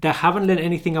that haven't learned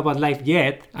anything about life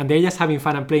yet, and they're just having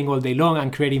fun and playing all day long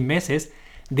and creating messes,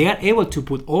 they are able to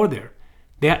put order.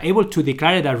 They are able to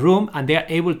declare the room, and they are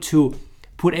able to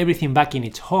put everything back in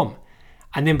its home.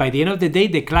 And then by the end of the day,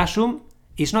 the classroom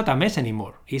is not a mess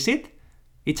anymore, is it?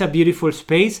 It's a beautiful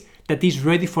space that is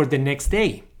ready for the next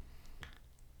day.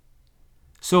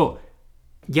 So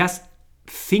just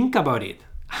think about it.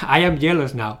 I am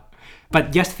jealous now,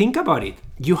 but just think about it.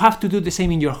 You have to do the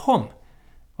same in your home,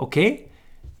 okay?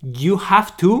 You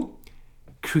have to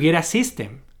create a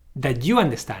system that you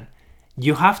understand.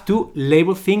 You have to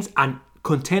label things and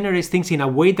containerize things in a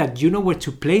way that you know where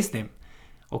to place them,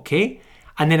 okay?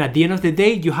 And then at the end of the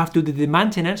day, you have to do the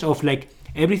maintenance of like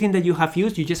everything that you have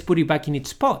used, you just put it back in its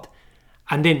spot.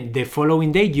 And then the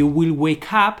following day, you will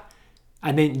wake up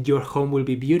and then your home will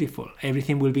be beautiful.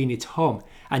 Everything will be in its home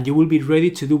and you will be ready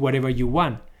to do whatever you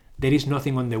want. There is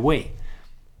nothing on the way.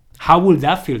 How will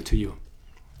that feel to you?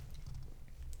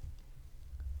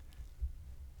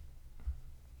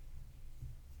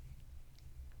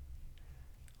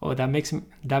 Oh, that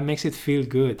makes it feel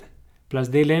good. Plus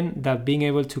they learn that being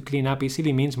able to clean up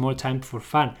easily means more time for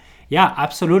fun. Yeah,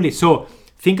 absolutely. So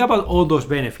think about all those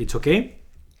benefits, okay?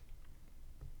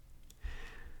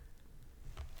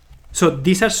 So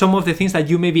these are some of the things that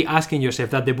you may be asking yourself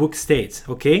that the book states,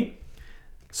 okay?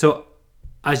 So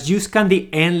as you scan the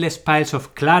endless piles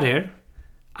of clutter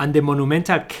and the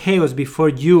monumental chaos before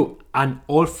you, an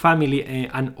old familiar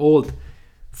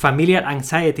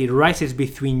anxiety rises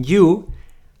between you,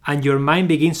 and your mind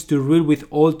begins to rule with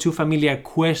all too familiar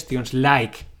questions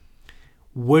like,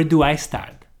 where do I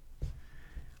start?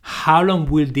 How long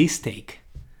will this take?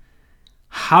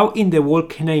 How in the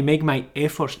world can I make my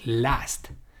efforts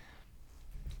last?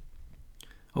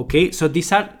 Okay, so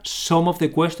these are some of the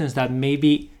questions that may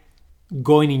be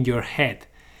going in your head.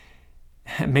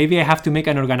 Maybe I have to make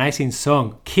an organizing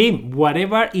song. Kim,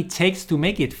 whatever it takes to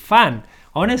make it fun.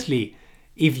 Honestly,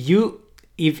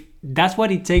 if that's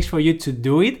what it takes for you to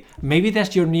do it, maybe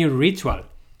that's your new ritual.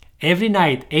 Every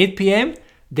night, 8 p.m.,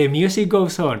 the music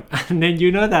goes on. And then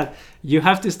you know that you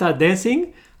have to start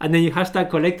dancing, and then you have to start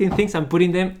collecting things and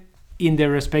putting them in their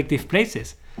respective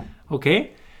places.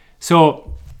 Okay?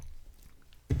 So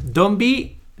don't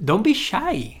be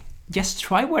shy. Just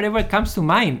try whatever comes to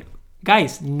mind.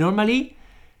 Guys, normally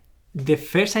the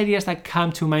first ideas that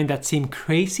come to mind that seem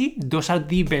crazy, those are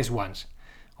the best ones.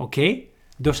 Okay?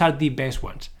 Those are the best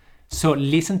ones. So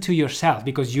listen to yourself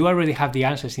because you already have the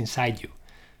answers inside you.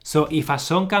 So if a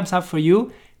song comes up for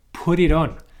you, put it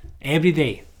on every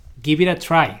day. Give it a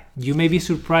try. You may be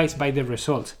surprised by the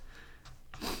results.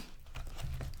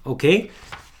 Okay?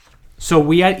 So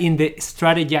we are in the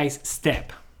strategize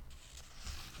step.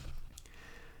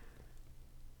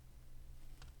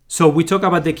 So we talk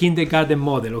about the kindergarten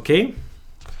model, okay?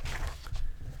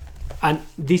 And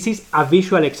this is a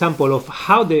visual example of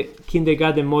how the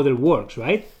kindergarten model works,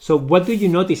 right? So what do you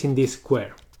notice in this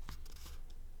square?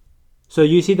 So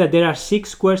you see that there are 6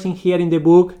 squares in here in the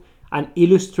book and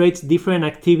illustrates different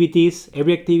activities.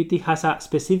 Every activity has a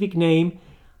specific name,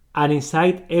 and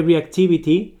inside every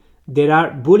activity, there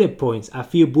are bullet points, a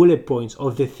few bullet points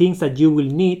of the things that you will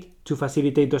need to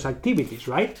facilitate those activities,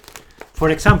 right?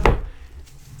 For example,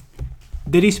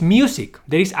 there is music.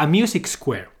 There is a music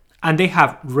square. And they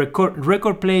have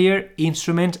record player,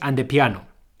 instruments, and the piano.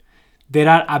 There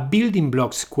are a building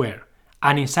block square.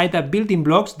 And inside that building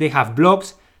blocks, they have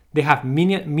blocks, they have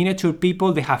miniature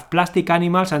people, they have plastic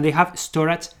animals, and they have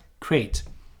storage crates.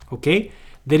 Okay?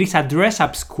 There is a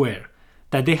dress-up square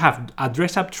that they have a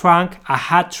dress-up trunk, a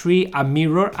hat tree, a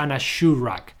mirror, and a shoe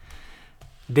rack.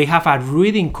 they have a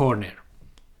reading corner.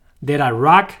 There are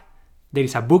rack, there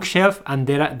is a bookshelf, and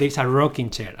there is a rocking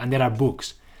chair, and there are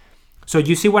books. So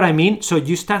you see what I mean? So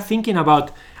you start thinking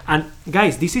about, and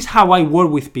guys, this is how I work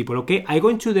with people, okay? I go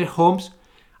into their homes,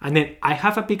 and then I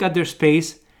have a peek at their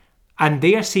space, and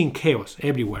they are seeing chaos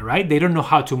everywhere, right? They don't know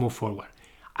how to move forward.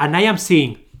 And I am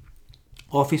seeing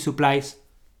office supplies,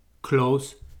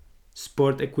 clothes,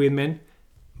 sport equipment,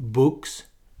 books,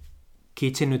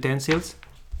 kitchen utensils,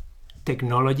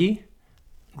 technology,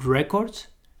 records,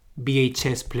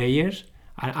 VHS players,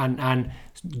 and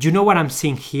you know what I'm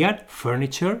seeing here?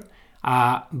 Furniture,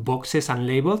 boxes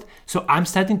unlabeled. So I'm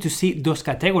starting to see those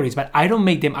categories, but I don't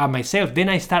make them up myself. Then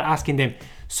I start asking them,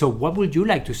 so what would you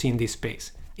like to see in this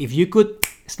space? If you could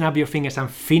snap your fingers and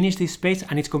finish this space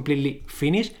and it's completely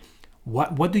finished,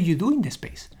 what do you do in the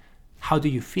space? How do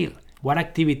you feel? What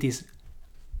activities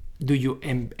do you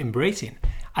embrace in?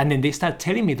 And then they start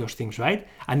telling me those things, right?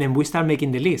 And then we start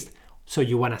making the list. So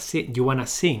you wanna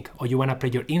sing, or you wanna play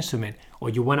your instrument, or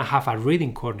you wanna have a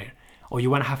reading corner, or you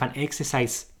wanna have an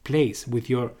exercise place with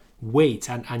your weights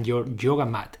and your yoga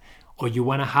mat, or you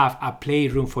wanna have a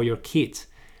playroom for your kids,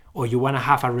 or you wanna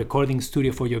have a recording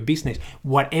studio for your business.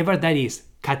 Whatever that is,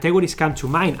 categories come to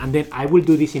mind, and then I will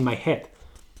do this in my head,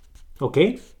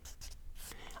 okay?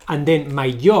 And then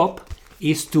my job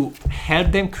is to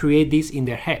help them create this in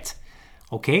their heads,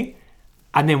 okay?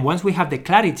 And then once we have the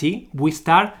clarity, we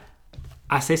start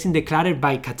assessing the clutter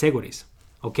by categories,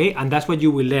 okay? And that's what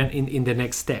you will learn in the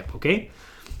next step, okay?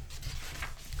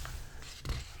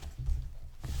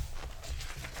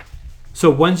 So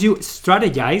once you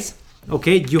strategize,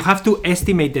 okay, you have to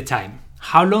estimate the time,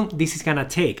 how long this is gonna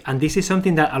take. And this is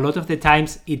something that a lot of the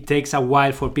times it takes a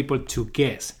while for people to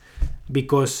guess,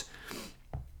 because,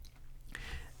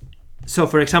 so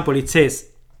for example, it says,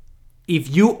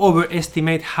 if you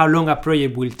overestimate how long a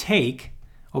project will take,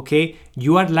 okay,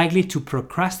 you are likely to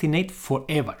procrastinate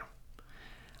forever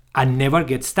and never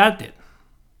get started.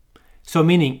 So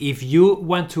meaning, if you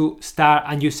want to start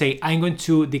and you say, I'm going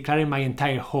to declare my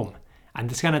entire home, and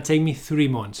it's gonna take me 3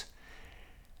 months,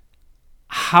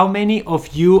 how many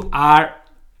of you are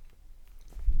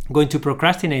going to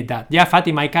procrastinate that? Yeah,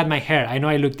 Fatima, I cut my hair. I know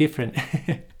I look different.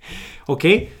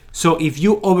 Okay, so if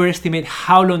you overestimate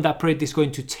how long that project is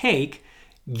going to take,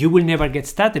 you will never get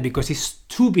started because it's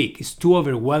too big, it's too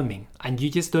overwhelming, and you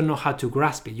just don't know how to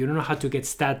grasp it. You don't know how to get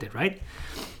started, right?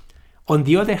 On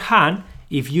the other hand,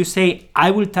 if you say,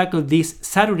 I will tackle this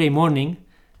Saturday morning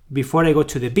before I go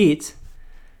to the beach,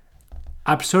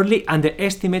 absurdly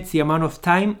underestimates the amount of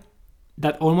time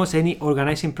that almost any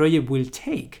organizing project will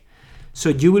take. So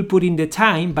you will put in the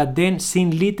time, but then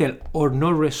seeing little or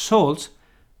no results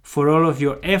for all of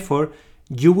your effort,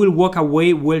 you will walk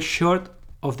away well short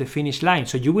of the finish line.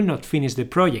 So you will not finish the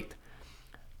project.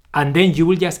 And then you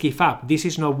will just give up. This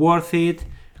is not worth it.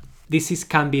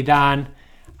 Can be done.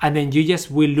 And then you just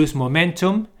will lose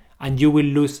momentum, and you will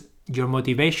lose your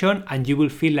motivation, and you will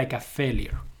feel like a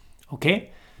failure.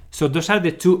 Okay? So those are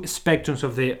the two spectrums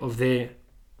of the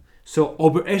so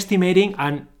overestimating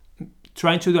and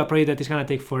trying to do a project that is going to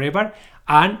take forever,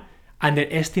 and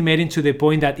underestimating to the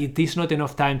point that it is not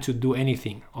enough time to do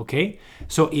anything. Okay?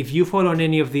 So if you fall on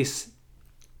any of these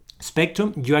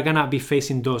spectrum, you are gonna be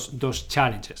facing those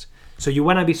challenges. So you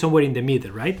wanna be somewhere in the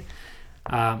middle, right?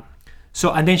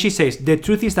 So and then she says, the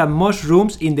truth is that most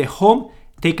rooms in the home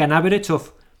take an average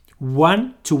of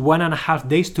 1 to 1.5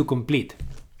 days to complete.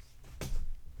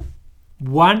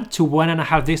 1 to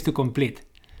 1.5 days to complete.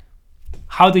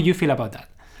 How do you feel about that?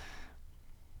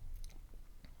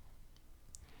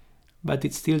 But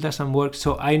it still doesn't work.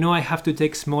 So I know I have to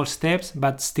take small steps,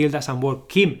 but still doesn't work.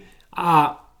 Kim,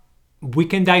 we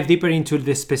can dive deeper into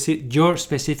your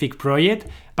specific project,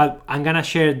 but I'm gonna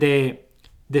share the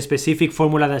specific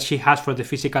formula that she has for the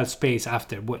physical space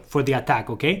after, for the attack,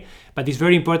 okay? But it's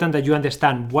very important that you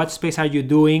understand what space are you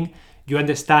doing, you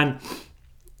understand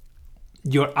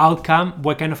your outcome,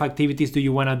 what kind of activities do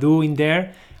you wanna do in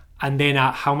there, and then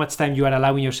how much time you are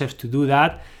allowing yourself to do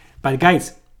that. But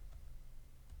guys,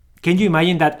 can you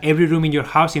imagine that every room in your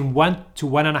house in 1 to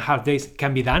 1.5 days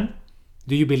can be done?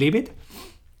 Do you believe it?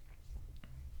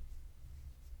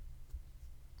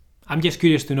 I'm just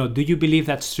curious to know, do you believe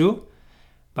that's true?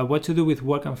 But what to do with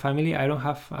work and family? I don't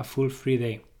have a full free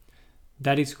day.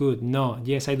 That is good. No,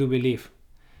 yes, I do believe.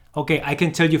 Okay, I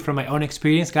can tell you from my own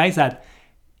experience, guys, that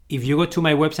if you go to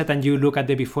my website and you look at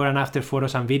the before and after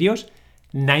photos and videos,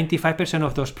 95%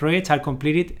 of those projects are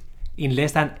completed in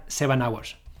less than 7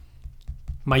 hours.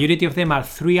 Majority of them are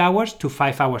 3 hours to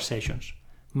 5 hour sessions.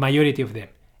 Majority of them,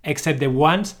 except the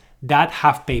ones that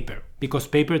have paper, because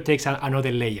paper takes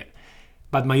another layer.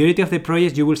 But majority of the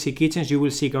projects, you will see kitchens, you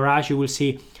will see garage, you will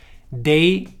see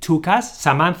they took us,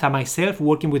 Samantha, myself,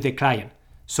 working with the client.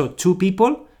 So 2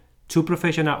 people, 2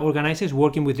 professional organizers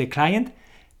working with the client.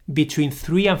 Between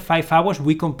 3 and 5 hours,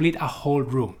 we complete a whole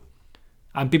room.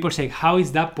 And people say, how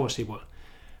is that possible?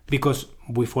 Because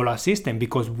we follow a system,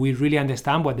 because we really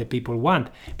understand what the people want,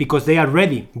 because they are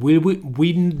ready. We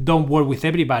don't work with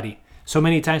everybody. So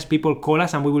many times people call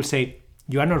us and we will say,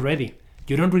 you are not ready.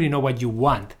 You don't really know what you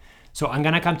want. So I'm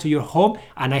going to come to your home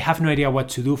and I have no idea what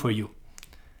to do for you.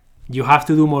 You have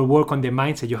to do more work on the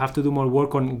mindset. You have to do more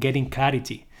work on getting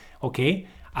clarity, okay?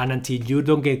 And until you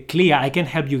don't get clear, I can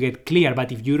help you get clear,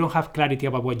 but if you don't have clarity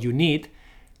about what you need,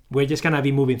 we're just going to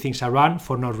be moving things around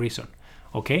for no reason,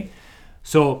 okay?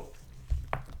 So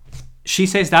she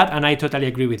says that, and I totally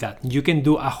agree with that. You can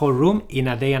do a whole room in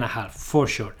a day and a half, for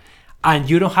sure. And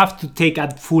you don't have to take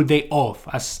a full day off,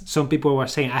 as some people were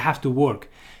saying, I have to work.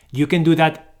 You can do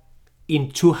that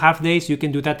in 2 half days, you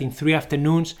can do that in 3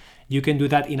 afternoons, you can do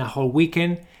that in a whole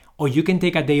weekend, or you can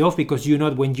take a day off because you know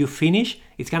when you finish,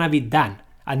 it's gonna be done,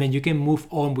 and then you can move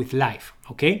on with life,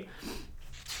 okay?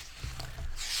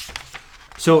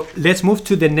 So let's move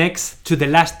to the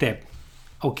last step,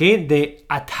 okay? The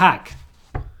attack.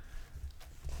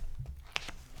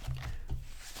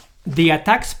 The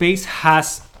attack space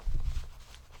has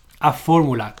a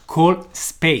formula called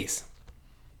space.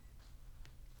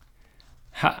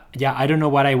 Yeah, I don't know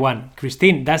what I want.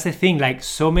 Christine, that's the thing. Like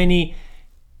so many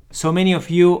of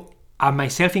you, and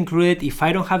myself included, if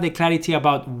I don't have the clarity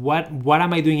about what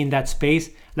am I doing in that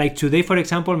space, like today, for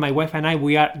example, my wife and I,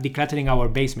 we are decluttering our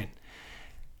basement.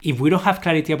 If we don't have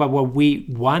clarity about what we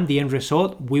want, the end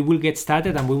result, we will get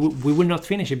started and we will not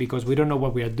finish it because we don't know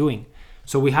what we are doing.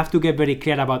 So we have to get very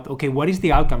clear about, okay, what is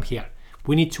the outcome here?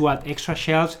 We need to add extra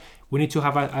shelves. We need to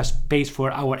have a space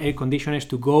for our air conditioners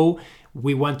to go.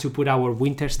 We want to put our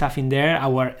winter stuff in there,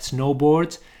 our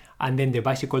snowboards, and then the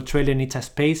bicycle trailer needs a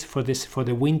space for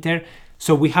the winter.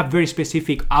 So we have very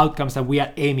specific outcomes that we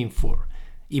are aiming for.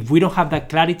 If we don't have that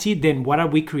clarity, then what are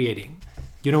we creating?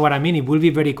 You know what I mean? It will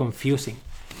be very confusing.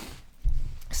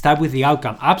 Start with the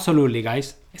outcome. Absolutely,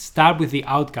 guys. Start with the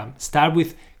outcome.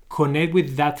 Connect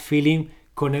with that feeling,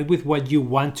 connect with what you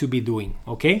want to be doing,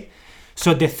 okay?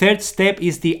 So the third step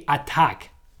is the attack.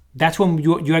 That's when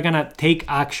you are gonna take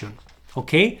action,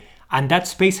 okay? And that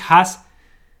space has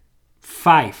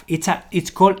 5. It's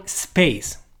called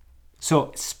space.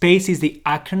 So space is the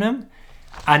acronym,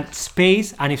 and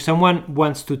space, and if someone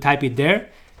wants to type it there,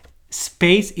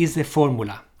 space is the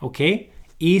formula, okay?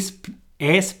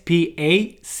 S-P-A-C-E.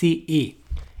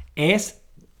 S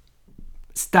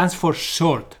stands for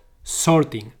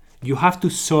sorting. You have to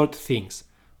sort things,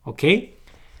 okay?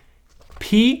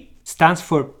 P stands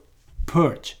for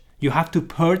purge. You have to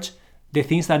purge the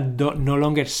things that no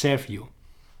longer serve you,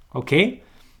 okay?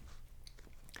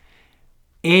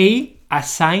 A,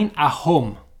 assign a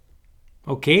home,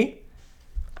 okay?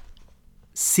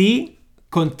 C,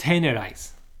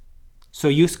 containerize. So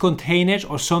use containers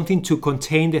or something to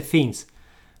contain the things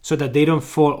so that they don't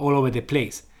fall all over the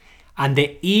place. And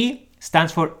the E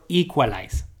stands for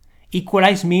equalize.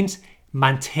 Equalize means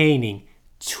maintaining,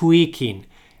 tweaking,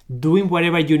 doing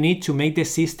whatever you need to make the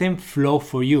system flow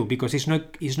for you, because it's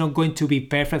not going to be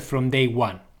perfect from day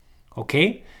one,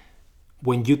 okay?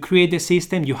 When you create the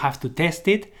system, you have to test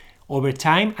it over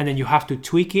time, and then you have to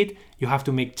tweak it, you have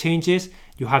to make changes,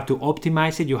 you have to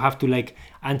optimize it, you have to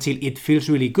until it feels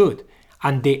really good.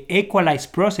 And the equalize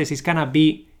process is gonna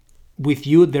be with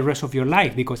you the rest of your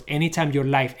life, because anytime your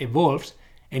life evolves,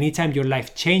 anytime your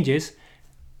life changes,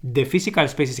 the physical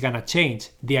space is going to change.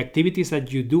 The activities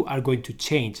that you do are going to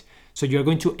change. So you're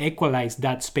going to equalize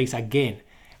that space again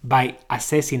by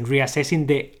reassessing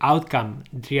the outcome,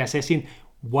 reassessing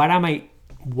what am I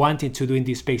wanting to do in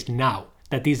this space now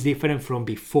that is different from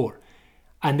before.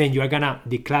 And then you are going to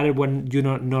declare what you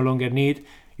no longer need.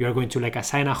 You are going to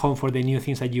assign a home for the new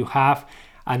things that you have.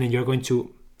 And then you're going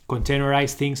to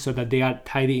containerize things so that they are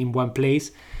tidy in one place.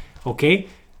 Okay?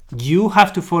 You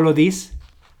have to follow this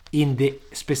in the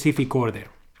specific order.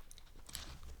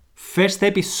 First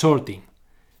step is sorting.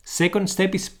 Second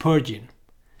step is purging.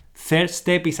 Third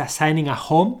step is assigning a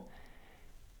home.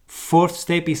 Fourth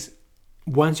step is,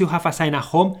 once you have assigned a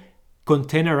home,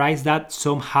 containerize that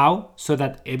somehow so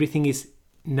that everything is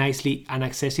nicely and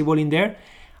accessible in there.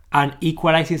 And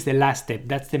equalize is the last step.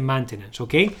 That's the maintenance,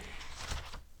 okay?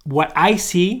 What I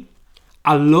see,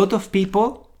 a lot of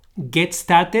people get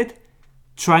started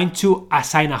trying to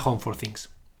assign a home for things,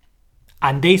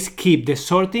 and they skip the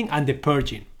sorting and the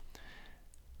purging.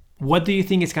 What do you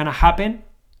think is going to happen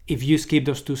if you skip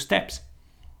those 2 steps?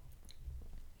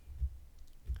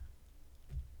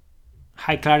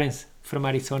 Hi, Clarence. from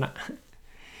Arizona.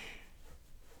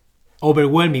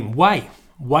 Overwhelming. Why?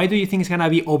 Why do you think it's gonna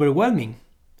be overwhelming?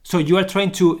 So you are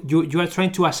trying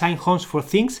to assign homes for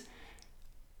things.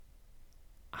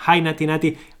 Hi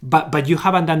Nati, but you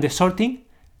haven't done the sorting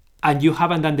and you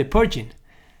haven't done the purging.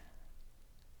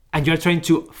 And you're trying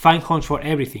to find homes for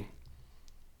everything.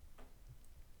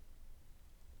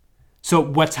 So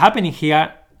what's happening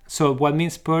here? So what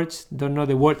means purge? Don't know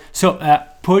the word. So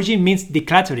purging means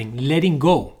decluttering, letting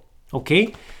go.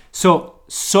 Okay. So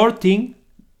sorting,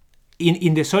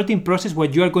 in the sorting process,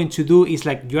 what you are going to do is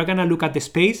like you're gonna look at the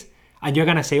space and you're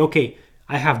gonna say, okay,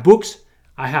 I have books,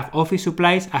 I have office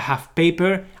supplies, I have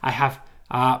paper, I have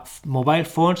mobile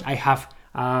phones, I have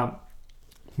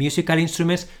musical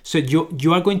instruments. So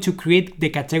you are going to create the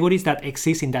categories that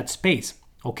exist in that space.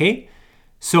 Okay.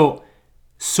 So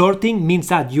sorting means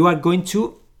that you are going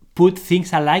to put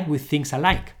things alike with things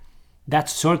alike.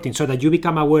 That's sorting, so that you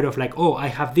become aware of like, oh, I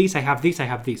have this, I have this, I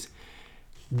have this.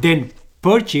 Then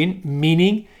purging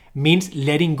means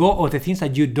letting go of the things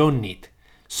that you don't need.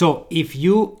 So if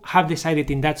you have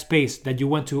decided in that space that you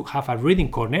want to have a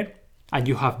reading corner and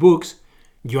you have books,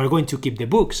 you are going to keep the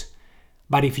books.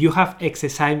 But if you have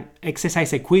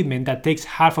exercise equipment that takes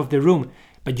half of the room,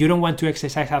 but you don't want to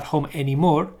exercise at home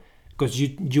anymore because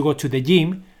you go to the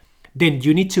gym, then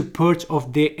you need to purge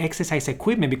of the exercise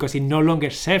equipment because it no longer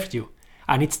serves you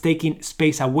and it's taking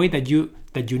space away that you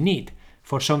need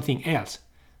for something else.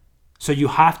 So you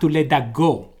have to let that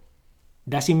go.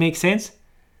 Does it make sense?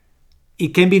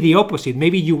 It can be the opposite.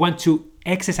 Maybe you want to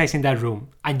exercise in that room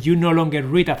and you no longer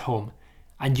read at home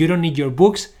and you don't need your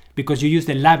books because you use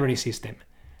the library system.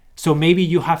 So maybe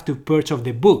you have to purge of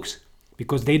the books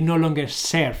because they no longer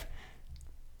serve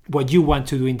what you want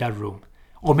to do in that room.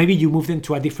 Or maybe you move them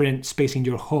to a different space in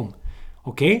your home.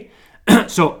 Okay?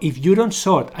 So if you don't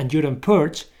sort and you don't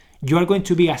purge, you are going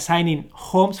to be assigning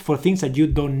homes for things that you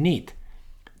don't need.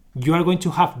 You are going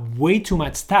to have way too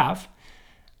much stuff,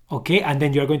 okay? And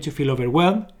then you are going to feel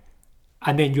overwhelmed,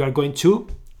 and then you are going to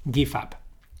give up.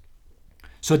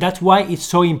 So that's why it's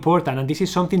so important, and this is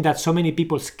something that so many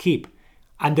people skip.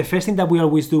 And the first thing that we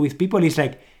always do with people is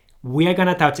like, we are going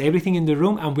to touch everything in the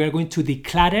room and we are going to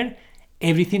declutter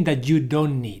everything that you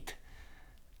don't need.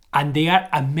 And they are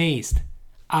amazed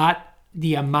at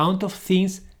the amount of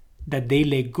things that they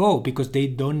let go because they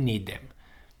don't need them.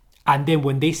 And then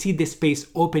when they see the space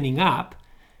opening up,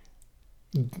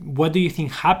 what do you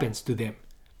think happens to them?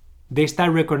 They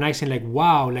start recognizing like,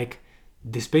 wow, like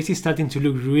the space is starting to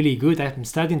look really good. I'm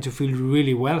starting to feel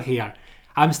really well here.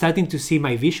 I'm starting to see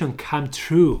my vision come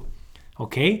true.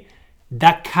 Okay?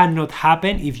 That cannot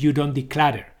happen if you don't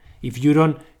declutter, if you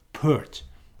don't purge.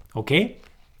 Okay?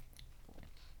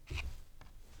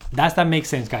 Does that make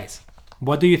sense, guys?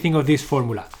 What do you think of this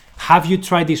formula? Have you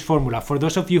tried this formula? For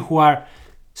those of you who are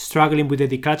struggling with the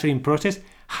decluttering process,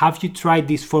 have you tried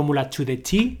this formula to the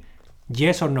T?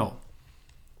 Yes or no?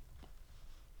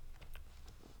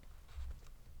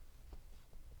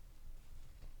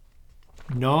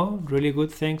 No? Really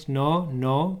good, thanks.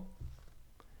 No.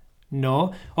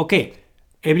 Okay,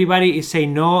 everybody is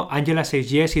saying no. Angela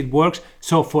says yes, it works.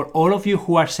 So for all of you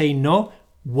who are saying no,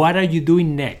 what are you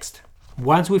doing next?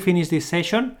 Once we finish this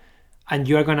session, and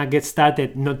you are going to get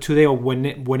started, not today or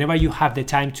whenever you have the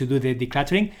time to do the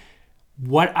decluttering,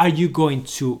 what are you going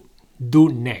to do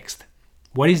next?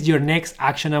 What is your next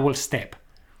actionable step?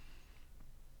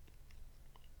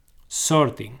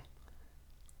 Sorting.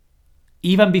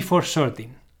 Even before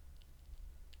sorting.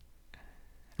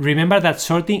 Remember that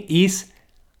sorting is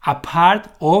a part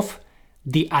of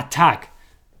the attack.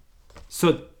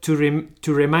 So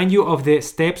to remind you of the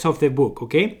steps of the book,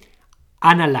 okay?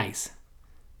 Analyze,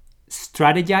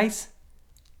 strategize,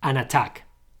 and attack.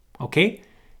 Okay?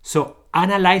 So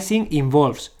analyzing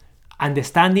involves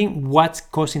understanding what's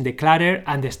causing the clutter,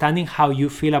 understanding how you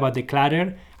feel about the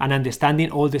clutter, and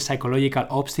understanding all the psychological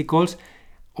obstacles,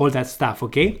 all that stuff,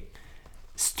 okay?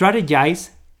 Strategize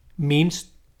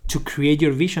means to create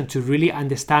your vision, to really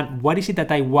understand what is it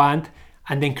that I want,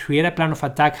 and then create a plan of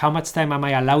attack. How much time am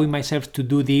I allowing myself to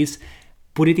do this?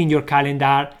 Put it in your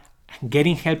calendar,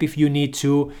 getting help if you need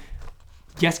to,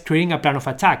 just creating a plan of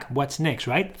attack. What's next,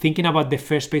 right? Thinking about the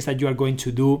first space that you are going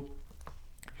to do.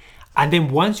 And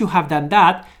then once you have done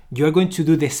that, you're going to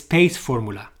do the space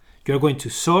formula. You're going to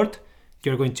sort,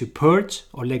 you're going to purge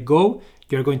or let go,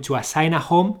 you're going to assign a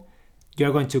home,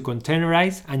 you're going to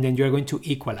containerize, and then you're going to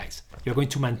equalize. You're going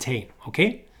to maintain,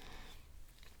 okay?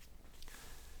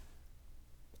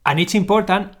 And it's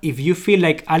important, if you feel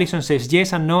like Alison says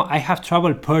yes and no, I have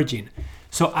trouble purging.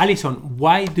 So Alison,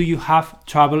 why do you have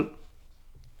trouble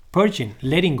purging,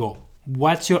 letting go?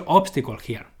 What's your obstacle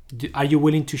here? Are you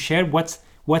willing to share? What's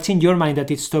What's in your mind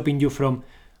that is stopping you from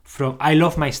I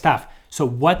love my stuff? So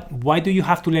why do you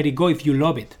have to let it go if you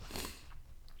love it?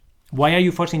 Why are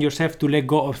you forcing yourself to let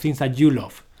go of things that you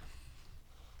love?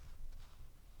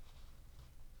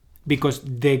 Because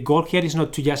the goal here is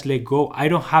not to just let go. I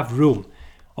don't have room.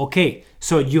 Okay,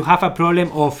 so you have a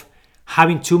problem of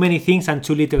having too many things and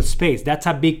too little space. That's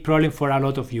a big problem for a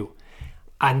lot of you.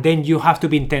 And then you have to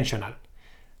be intentional.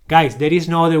 Guys, there is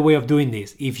no other way of doing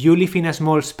this. If you live in a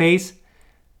small space,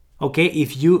 okay,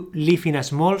 if you live in a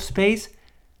small space,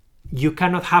 you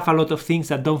cannot have a lot of things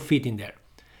that don't fit in there.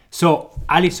 So,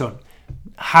 Alison,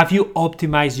 have you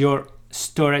optimized your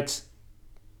storage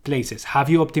places? Have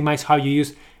you optimized how you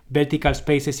use vertical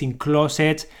spaces in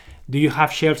closets? Do you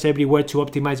have shelves everywhere to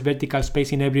optimize vertical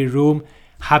space in every room?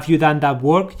 Have you done that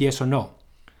work? Yes or no?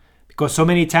 Because so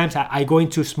many times I go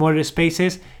into smaller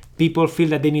spaces, people feel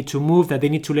that they need to move, that they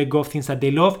need to let go of things that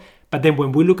they love. But then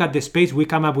when we look at the space, we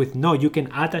come up with, no, you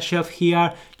can add a shelf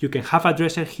here, you can have a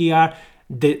dresser here,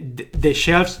 the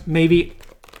shelves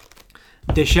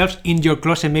in your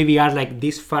closet maybe are like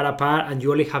this far apart and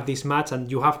you only have this much and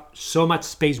you have so much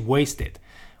space wasted.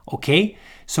 Okay?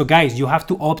 So guys, you have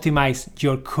to optimize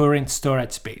your current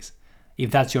storage space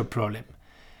if that's your problem.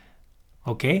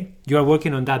 Okay? You are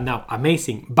working on that now.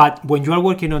 Amazing. But when you are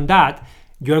working on that,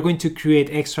 you are going to create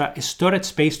extra storage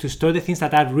space to store the things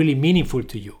that are really meaningful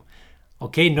to you.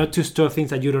 Okay? Not to store things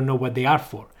that you don't know what they are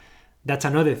for. That's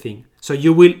another thing. So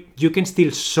you can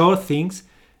still sort things.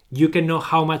 You can know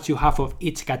how much you have of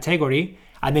each category,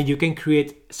 and then you can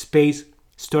create space,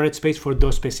 storage space for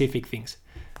those specific things.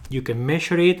 You can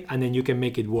measure it, and then you can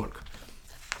make it work.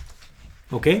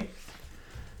 Okay?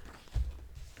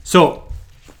 So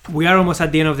we are almost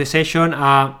at the end of the session,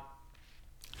 and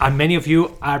many of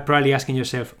you are probably asking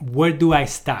yourself, where do I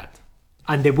start?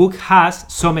 And the book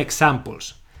has some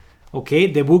examples. Okay,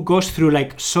 the book goes through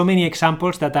like so many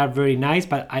examples that are very nice,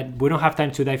 but we don't have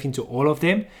time to dive into all of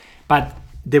them. But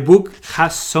the book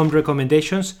has some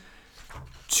recommendations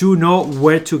to know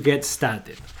where to get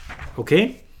started.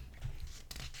 Okay?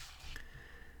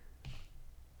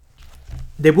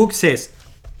 The book says,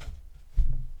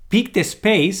 pick the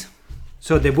space.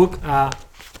 So the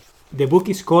book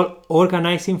is called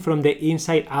Organizing from the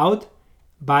Inside Out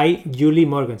by Julie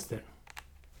Morgenstern.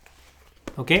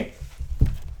 Okay?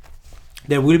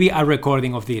 There will be a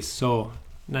recording of this. So,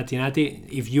 Nati,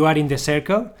 if you are in the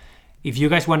circle, if you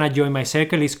guys want to join my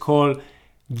circle, it's called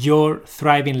Your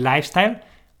Thriving Lifestyle.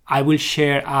 I will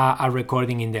share a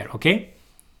recording in there, okay?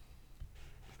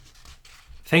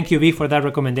 Thank you, V, for that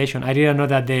recommendation. I didn't know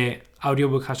that the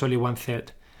audiobook has only 1/3.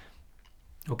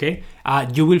 Okay?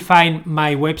 You will find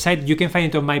my website. You can find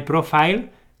it on my profile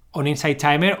on Inside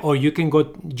Timer, or you can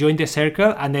go join the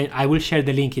circle, and then I will share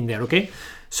the link in there, okay?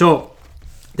 So,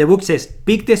 the book says,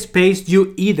 pick the space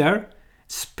you either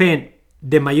spend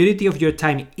the majority of your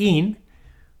time in,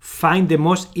 find the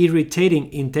most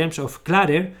irritating in terms of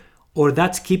clutter, or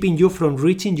that's keeping you from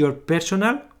reaching your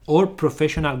personal or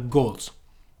professional goals.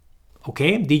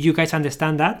 Okay, did you guys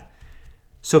understand that?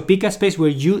 So pick a space where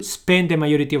you spend the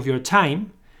majority of your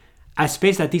time, a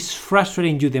space that is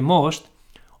frustrating you the most,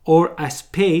 or a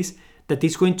space that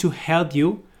is going to help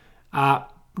you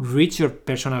reach your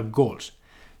personal goals.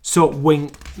 So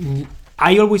when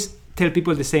I always tell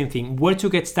people the same thing, where to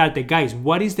get started, guys,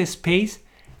 what is the space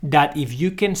that if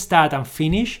you can start and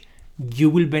finish, you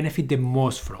will benefit the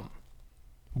most from?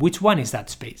 Which one is that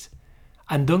space?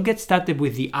 And don't get started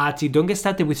with the attic, don't get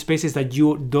started with spaces that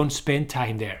you don't spend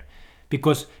time there.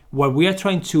 Because what we are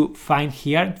trying to find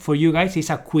here for you guys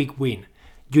is a quick win.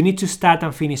 You need to start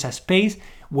and finish a space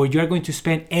where you are going to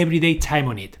spend everyday time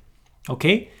on it,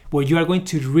 okay? Where you are going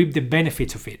to reap the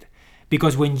benefits of it.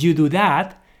 Because when you do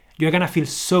that, you're going to feel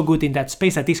so good in that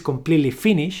space that is completely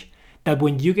finished, that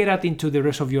when you get out into the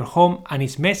rest of your home and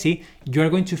it's messy, you're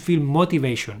going to feel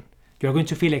motivation. You're going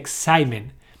to feel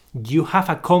excitement. You have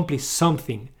accomplished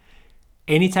something.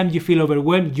 Anytime you feel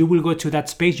overwhelmed, you will go to that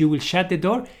space, you will shut the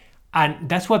door, and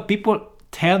that's what people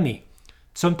tell me.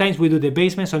 Sometimes we do the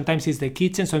basement, sometimes it's the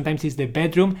kitchen, sometimes it's the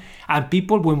bedroom, and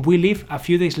people, when we leave a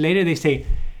few days later, they say,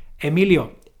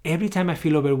 Emilio, every time I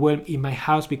feel overwhelmed in my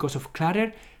house because of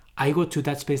clutter, I go to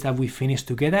that space that we finished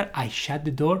together, I shut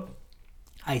the door,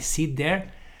 I sit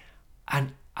there,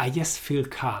 and I just feel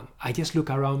calm. I just look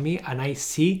around me and I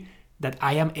see that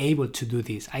I am able to do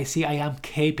this. I see I am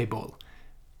capable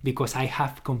because I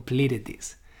have completed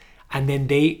this. And then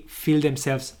they feel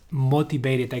themselves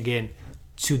motivated again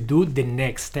to do the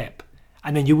next step.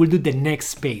 And then you will do the next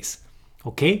space,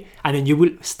 okay? And then you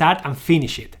will start and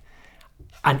finish it.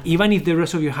 And even if the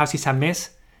rest of your house is a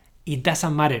mess, it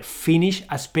doesn't matter. Finish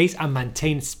a space and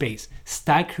maintain space.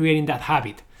 Start creating that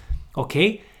habit,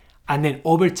 okay? And then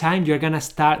over time, you're gonna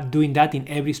start doing that in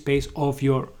every space of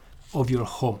your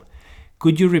home.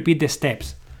 Could you repeat the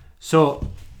steps? So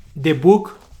the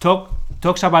book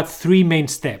talks about 3 main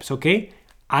steps, okay?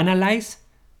 Analyze,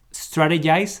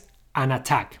 strategize, and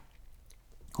attack,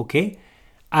 okay?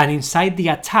 And inside the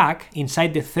attack,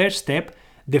 inside the third step,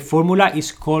 the formula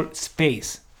is called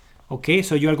space, okay?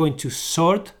 So you are going to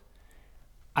sort,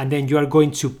 and then you are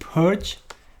going to purge,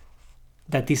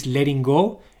 that is letting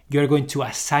go. You are going to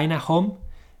assign a home,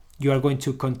 you are going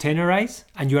to containerize,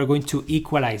 and you are going to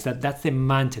equalize. That's the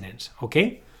maintenance,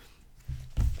 okay?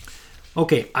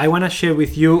 Okay, I want to share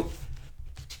with you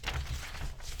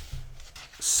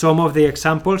some of the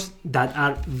examples that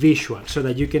are visual so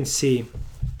that you can see.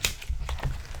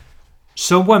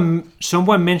 Someone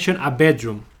mentioned a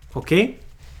bedroom, okay?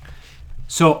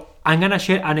 So I'm gonna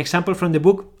share an example from the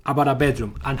book about a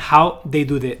bedroom and how they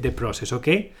do the process,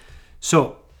 okay?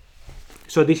 So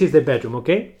this is the bedroom,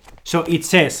 okay? So it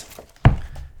says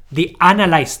the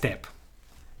analyze step.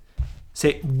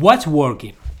 Say, what's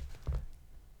working?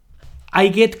 I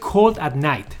get cold at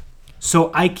night,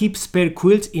 so I keep spare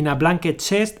quilts in a blanket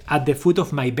chest at the foot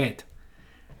of my bed.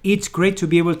 It's great to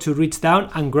be able to reach down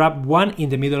and grab one in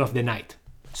the middle of the night.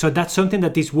 So that's something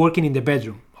that is working in the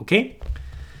bedroom, okay?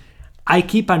 I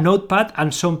keep a notepad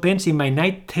and some pens in my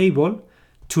night table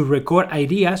to record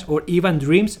ideas or even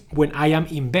dreams when I am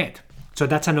in bed. So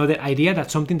that's another idea,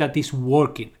 that's something that is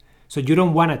working. So you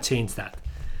don't want to change that.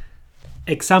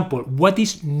 Example, what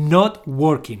is not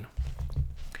working?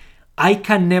 I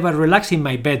can never relax in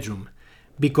my bedroom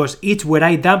because it's where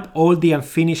I dump all the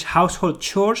unfinished household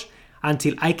chores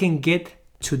until I can get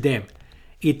to them.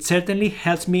 It certainly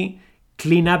helps me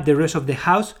clean up the rest of the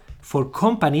house for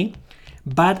company,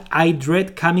 but I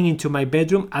dread coming into my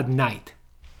bedroom at night.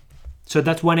 So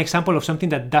that's one example of something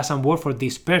that doesn't work for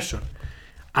this person.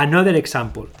 Another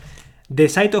example, the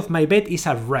side of my bed is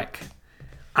a wreck.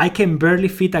 I can barely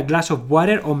fit a glass of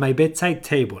water on my bedside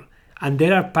table, and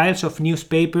there are piles of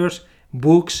newspapers,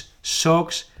 books,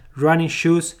 socks, running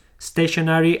shoes,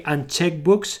 stationery, and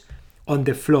checkbooks on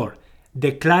the floor.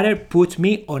 The clutter puts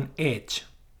me on edge.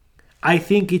 I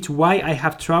think it's why I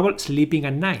have trouble sleeping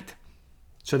at night.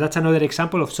 So that's another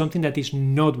example of something that is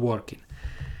not working.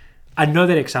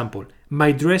 Another example,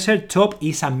 my dresser top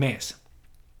is a mess.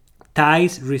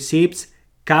 Ties, receipts,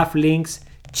 cuff links,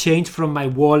 change from my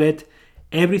wallet,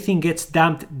 everything gets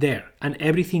dumped there and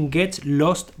everything gets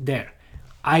lost there.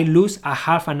 I lose a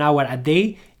half an hour a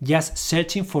day just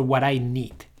searching for what I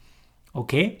need.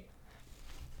 Okay?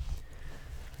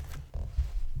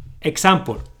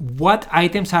 Example, what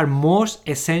items are most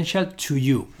essential to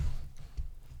you?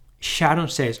 Sharon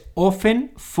says, often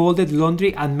folded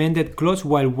laundry and mended clothes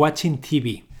while watching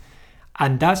TV,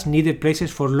 and thus needed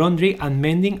places for laundry and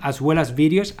mending as well as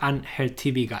videos and her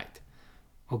TV guide.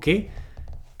 Okay?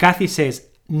 Kathy says,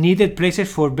 needed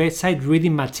places for bedside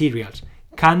reading materials,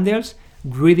 candles,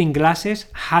 reading glasses,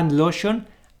 hand lotion,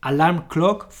 alarm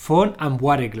clock, phone, and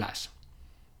water glass.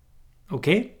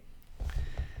 Okay?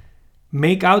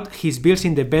 Make out his bills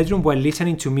in the bedroom while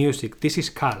listening to music. This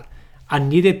is Carl. And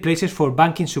needed places for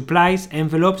banking supplies,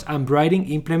 envelopes, and writing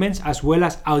implements, as well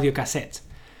as audio cassettes.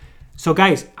 So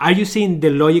guys, are you seeing the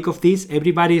logic of this?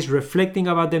 Everybody's reflecting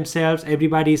about themselves.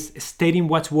 Everybody's stating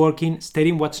what's working,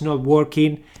 stating what's not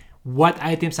working, what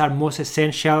items are most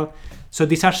essential. So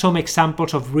these are some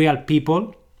examples of real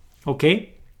people.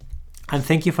 Okay? And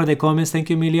thank you for the comments. Thank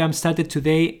you, Miriam. Started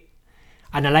today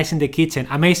analyzing the kitchen.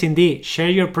 Amazing, D. Share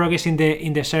your progress in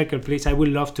the circle, please. I would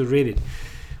love to read it.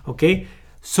 Okay?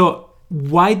 So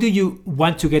why do you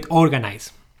want to get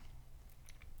organized?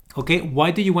 Okay,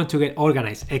 why do you want to get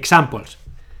organized? Examples.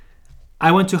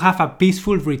 I want to have a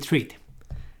peaceful retreat.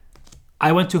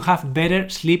 I want to have better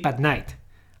sleep at night.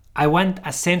 I want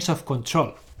a sense of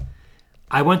control.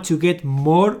 I want to get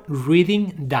more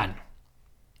reading done.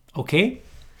 Okay?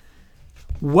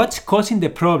 What's causing the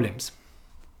problems?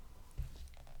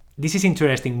 This is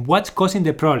interesting. What's causing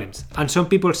the problems? And some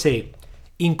people say,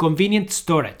 inconvenient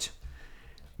storage.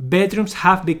 Bedrooms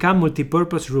have become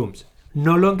multipurpose rooms,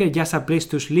 no longer just a place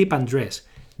to sleep and dress.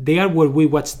 They are where we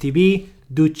watch TV,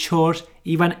 do chores,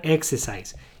 even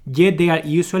exercise. Yet they are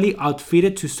usually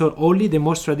outfitted to store only the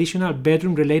most traditional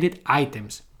bedroom-related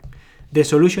items. The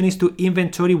solution is to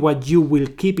inventory what you will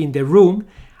keep in the room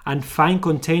and find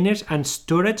containers and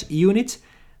storage units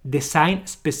designed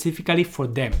specifically for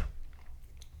them.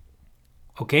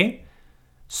 Okay?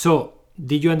 So,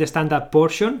 did you understand that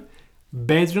portion?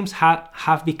 Bedrooms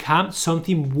have become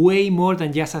something way more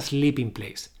than just a sleeping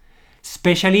place,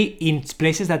 especially in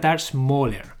places that are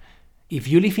smaller. If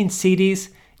you live in cities,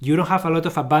 you don't have a lot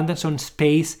of abundance on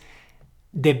space.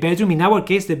 The bedroom, in our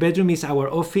case, the bedroom is our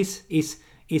office, is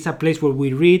a place where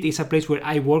we read, it's a place where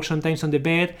I work sometimes on the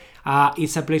bed,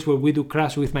 it's a place where we do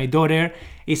crafts with my daughter,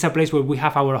 it's a place where we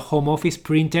have our home office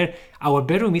printer. Our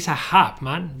bedroom is a hub,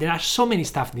 man. There are so many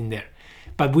stuff in there,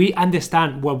 but we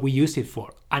understand what we use it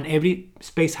for, and every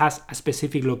space has a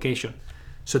specific location.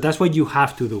 So that's what you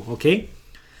have to do, okay?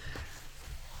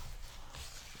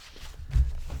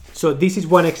 So this is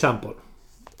one example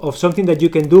of something that you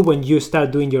can do when you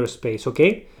start doing your space,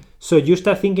 okay? So you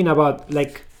start thinking about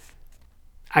like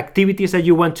activities that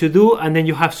you want to do, and then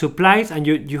you have supplies and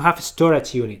you have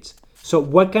storage units. So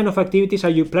what kind of activities are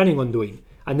you planning on doing?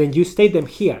 And then you state them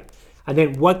here. And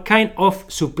then what kind of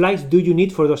supplies do you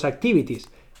need for those activities?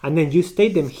 And then you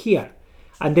state them here.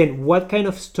 And then what kind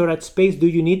of storage space do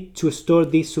you need to store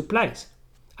these supplies?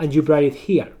 And you write it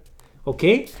here,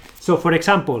 okay? So for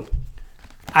example,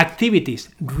 activities,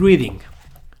 reading.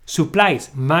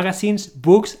 Supplies, magazines,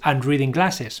 books, and reading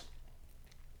glasses.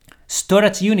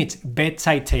 Storage units,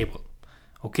 bedside table,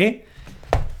 okay?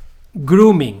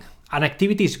 Grooming, an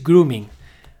activity is grooming.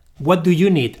 What do you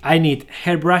need? I need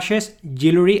hairbrushes,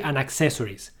 jewelry, and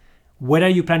accessories. Where are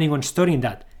you planning on storing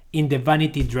that? In the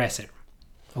vanity dresser,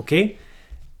 okay?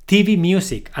 TV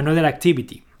music, another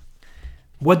activity.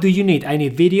 What do you need? I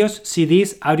need videos,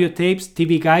 CDs, audio tapes,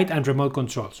 TV guide, and remote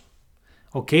controls,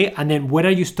 okay? And then where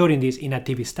are you storing this? In a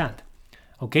TV stand,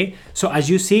 okay? So as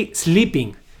you see,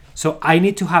 sleeping. So I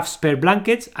need to have spare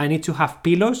blankets, I need to have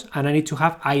pillows, and I need to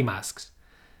have eye masks.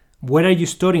 Where are you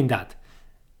storing that?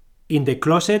 In the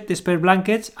closet, the spare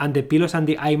blankets, and the pillows and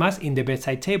the eye mask in the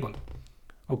bedside table.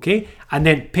 Okay? And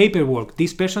then paperwork.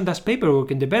 This person does paperwork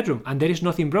in the bedroom, and there is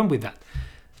nothing wrong with that.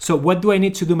 So what do I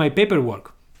need to do my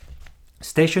paperwork?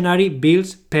 Stationery,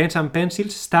 bills, pens and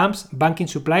pencils, stamps, banking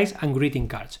supplies, and greeting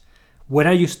cards. Where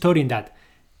are you storing that?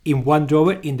 In one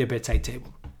drawer in the bedside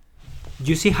table.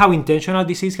 You see how intentional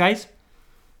this is, guys?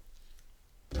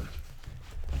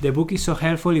 The book is so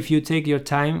helpful if you take your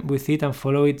time with it and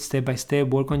follow it step by step,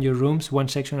 work on your rooms, one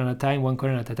section at a time, one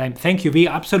corner at a time. Thank you, V.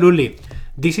 Absolutely.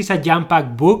 This is a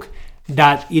jam-packed book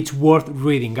that it's worth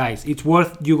reading, guys. It's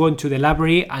worth you going to the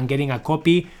library and getting a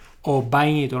copy or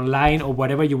buying it online or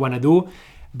whatever you want to do.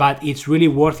 But it's really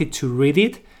worth it to read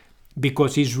it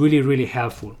because it's really, really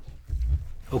helpful.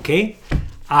 Okay?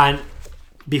 And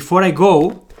before I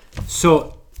go,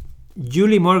 so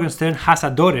Julie Morgenstern has a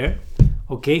daughter,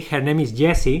 okay, her name is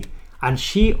Jessie, and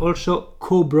she also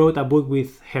co-wrote a book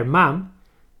with her mom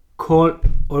called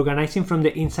Organizing from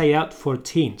the Inside Out for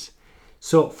Teens.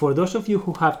 So for those of you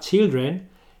who have children,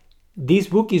 this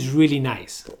book is really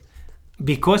nice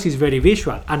because it's very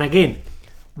visual. And again,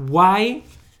 why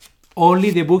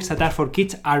only the books that are for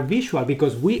kids are visual?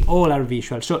 Because we all are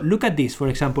visual. So look at this, for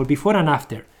example, before and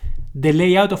after, the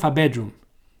layout of a bedroom.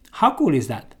 How cool is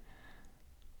that?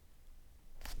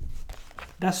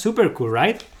 That's super cool,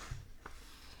 right?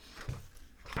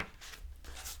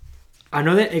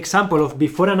 Another example of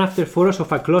before and after photos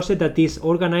of a closet that is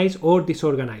organized or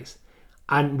disorganized.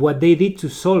 And what they did to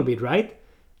solve it, right?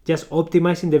 Just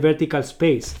optimizing the vertical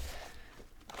space.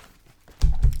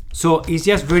 So it's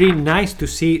just very nice to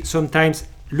see sometimes,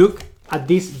 look at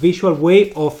this visual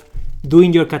way of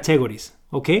doing your categories,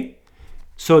 okay?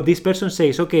 So this person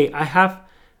says, okay, I have,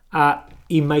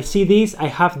 in my CDs, I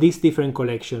have these different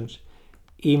collections.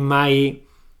 In my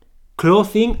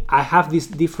clothing, I have these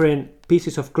different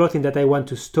pieces of clothing that I want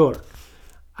to store.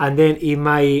 And then in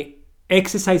my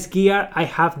exercise gear, I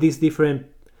have these different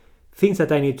things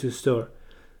that I need to store.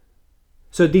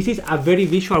 So this is a very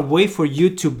visual way for you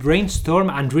to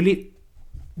brainstorm and really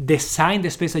design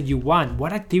the space that you want.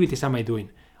 What activities am I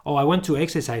doing? Oh, I want to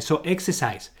exercise. So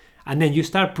exercise. And then you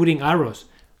start putting arrows.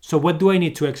 So what do I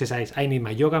need to exercise? I need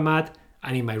my yoga mat.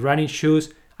 I need my running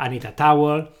shoes. I need a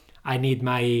towel. I need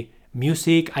my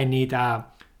music, I need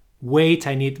weights,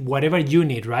 I need whatever you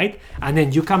need, right? And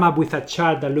then you come up with a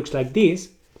chart that looks like this,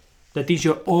 that is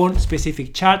your own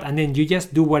specific chart, and then you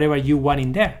just do whatever you want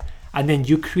in there. And then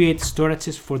you create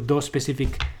storages for those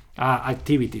specific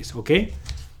activities, okay?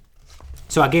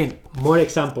 So again, more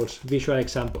examples, visual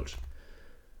examples.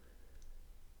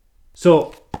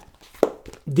 So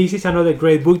this is another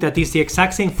great book that is the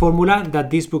exact same formula that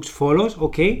this book follows,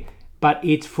 okay? But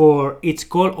it's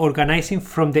called Organizing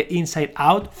from the Inside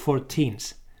Out for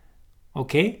Teens,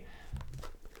 okay?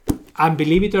 And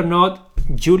believe it or not,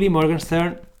 Julie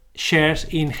Morgenstern shares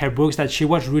in her books that she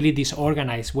was really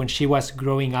disorganized when she was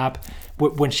growing up.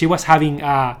 When she was having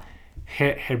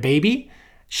her baby,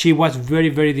 she was very,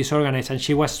 very disorganized, and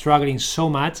she was struggling so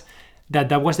much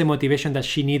that was the motivation that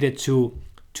she needed to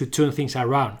turn things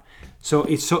around. So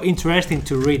it's so interesting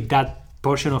to read that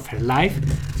portion of her life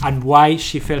and why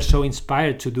she felt so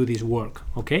inspired to do this work.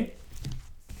 Okay,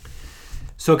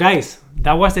 so guys,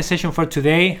 that was the session for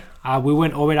today. We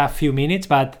went over a few minutes,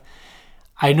 but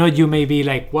I know you may be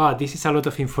like, wow, this is a lot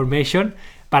of information.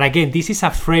 But again, this is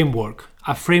a framework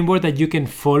that you can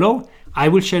follow. I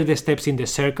will share the steps in the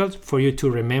circles for you to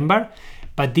remember,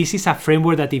 but this is a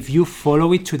framework that if you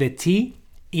follow it to the T,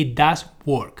 it does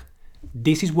work.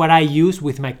 This is what I use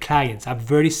with my clients, a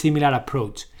very similar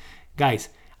approach, guys.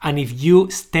 And if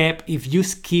you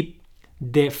skip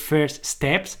the first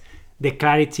steps, the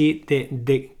clarity,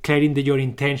 the clearing your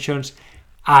intentions,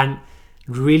 and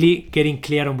really getting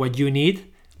clear on what you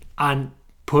need, and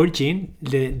purging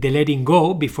the letting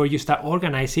go before you start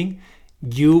organizing,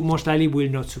 you most likely will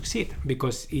not succeed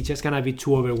because it's just gonna be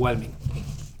too overwhelming.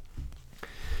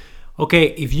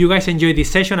 Okay, if you guys enjoyed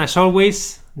this session, as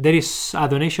always, there is a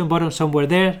donation button somewhere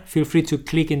there. Feel free to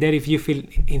click in there if you feel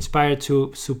inspired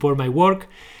to support my work.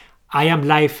 I am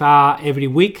live every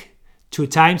week, 2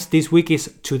 times. This week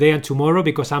is today and tomorrow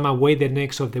because I'm away the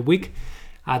rest of the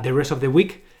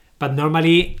week. But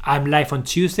normally I'm live on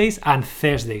Tuesdays and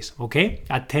Thursdays, okay,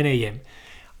 at 10 a.m.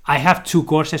 I have 2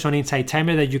 courses on Insight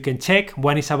Timer that you can check.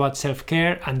 One is about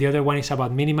self-care and the other one is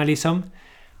about minimalism.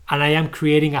 And I am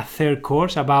creating a 3rd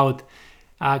course about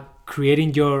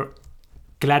creating your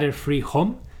clutter-free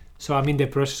home. So I'm in the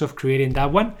process of creating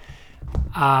that one.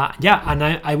 And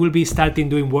I will be starting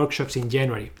doing workshops in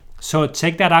January. So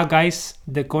check that out, guys,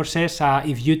 the courses.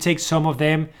 If you take some of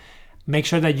them, make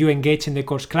sure that you engage in the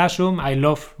course classroom. I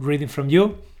love reading from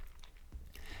you.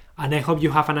 And I hope you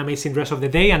have an amazing rest of the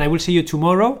day. And I will see you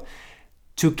tomorrow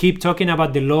to keep talking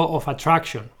about the law of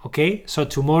attraction. Okay, so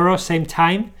tomorrow, same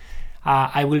time,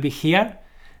 I will be here.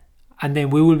 And then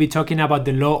we will be talking about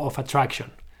the law of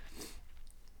attraction.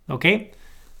 Okay,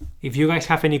 if you guys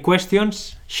have any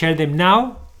questions, share them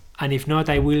now. And if not,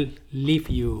 I will leave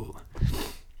you.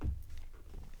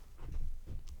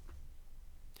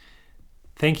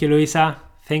 Thank you, Luisa.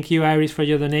 Thank you, Iris, for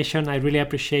your donation. I really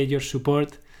appreciate your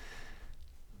support.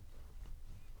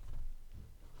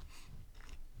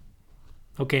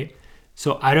 Okay,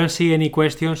 so I don't see any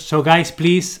questions. So guys,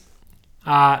 please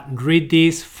read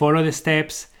this, follow the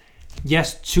steps.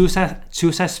 Just choose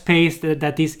a space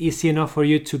that is easy enough for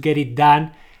you to get it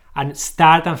done, and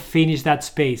start and finish that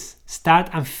space. Start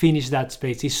and finish that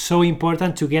space. It's so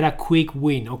important to get a quick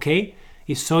win, okay?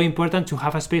 It's so important to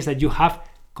have a space that you have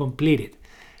completed.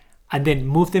 And then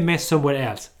move the mess somewhere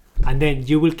else. And then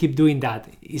you will keep doing that.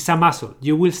 It's a muscle.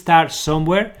 You will start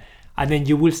somewhere, and then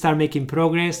you will start making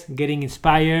progress, getting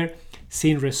inspired,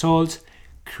 seeing results,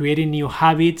 creating new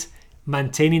habits,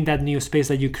 maintaining that new space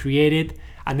that you created,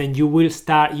 and then you will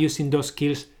start using those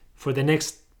skills for the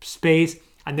next space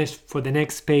and then for the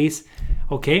next space.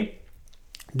 Okay?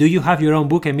 Do you have your own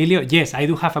book, Emilio? Yes, I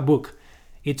do have a book.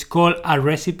 It's called A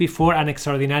Recipe for an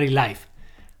Extraordinary Life.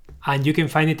 And you can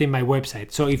find it in my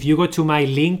website. So if you go to my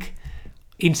link,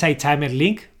 Insight Timer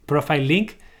link, profile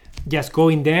link, just go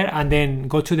in there and then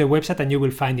go to the website and you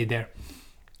will find it there.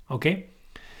 Okay?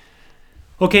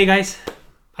 Okay, guys.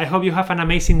 I hope you have an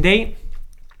amazing day.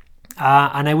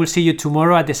 And I will see you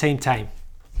tomorrow at the same time.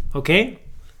 Okay?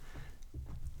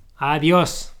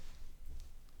 Adios.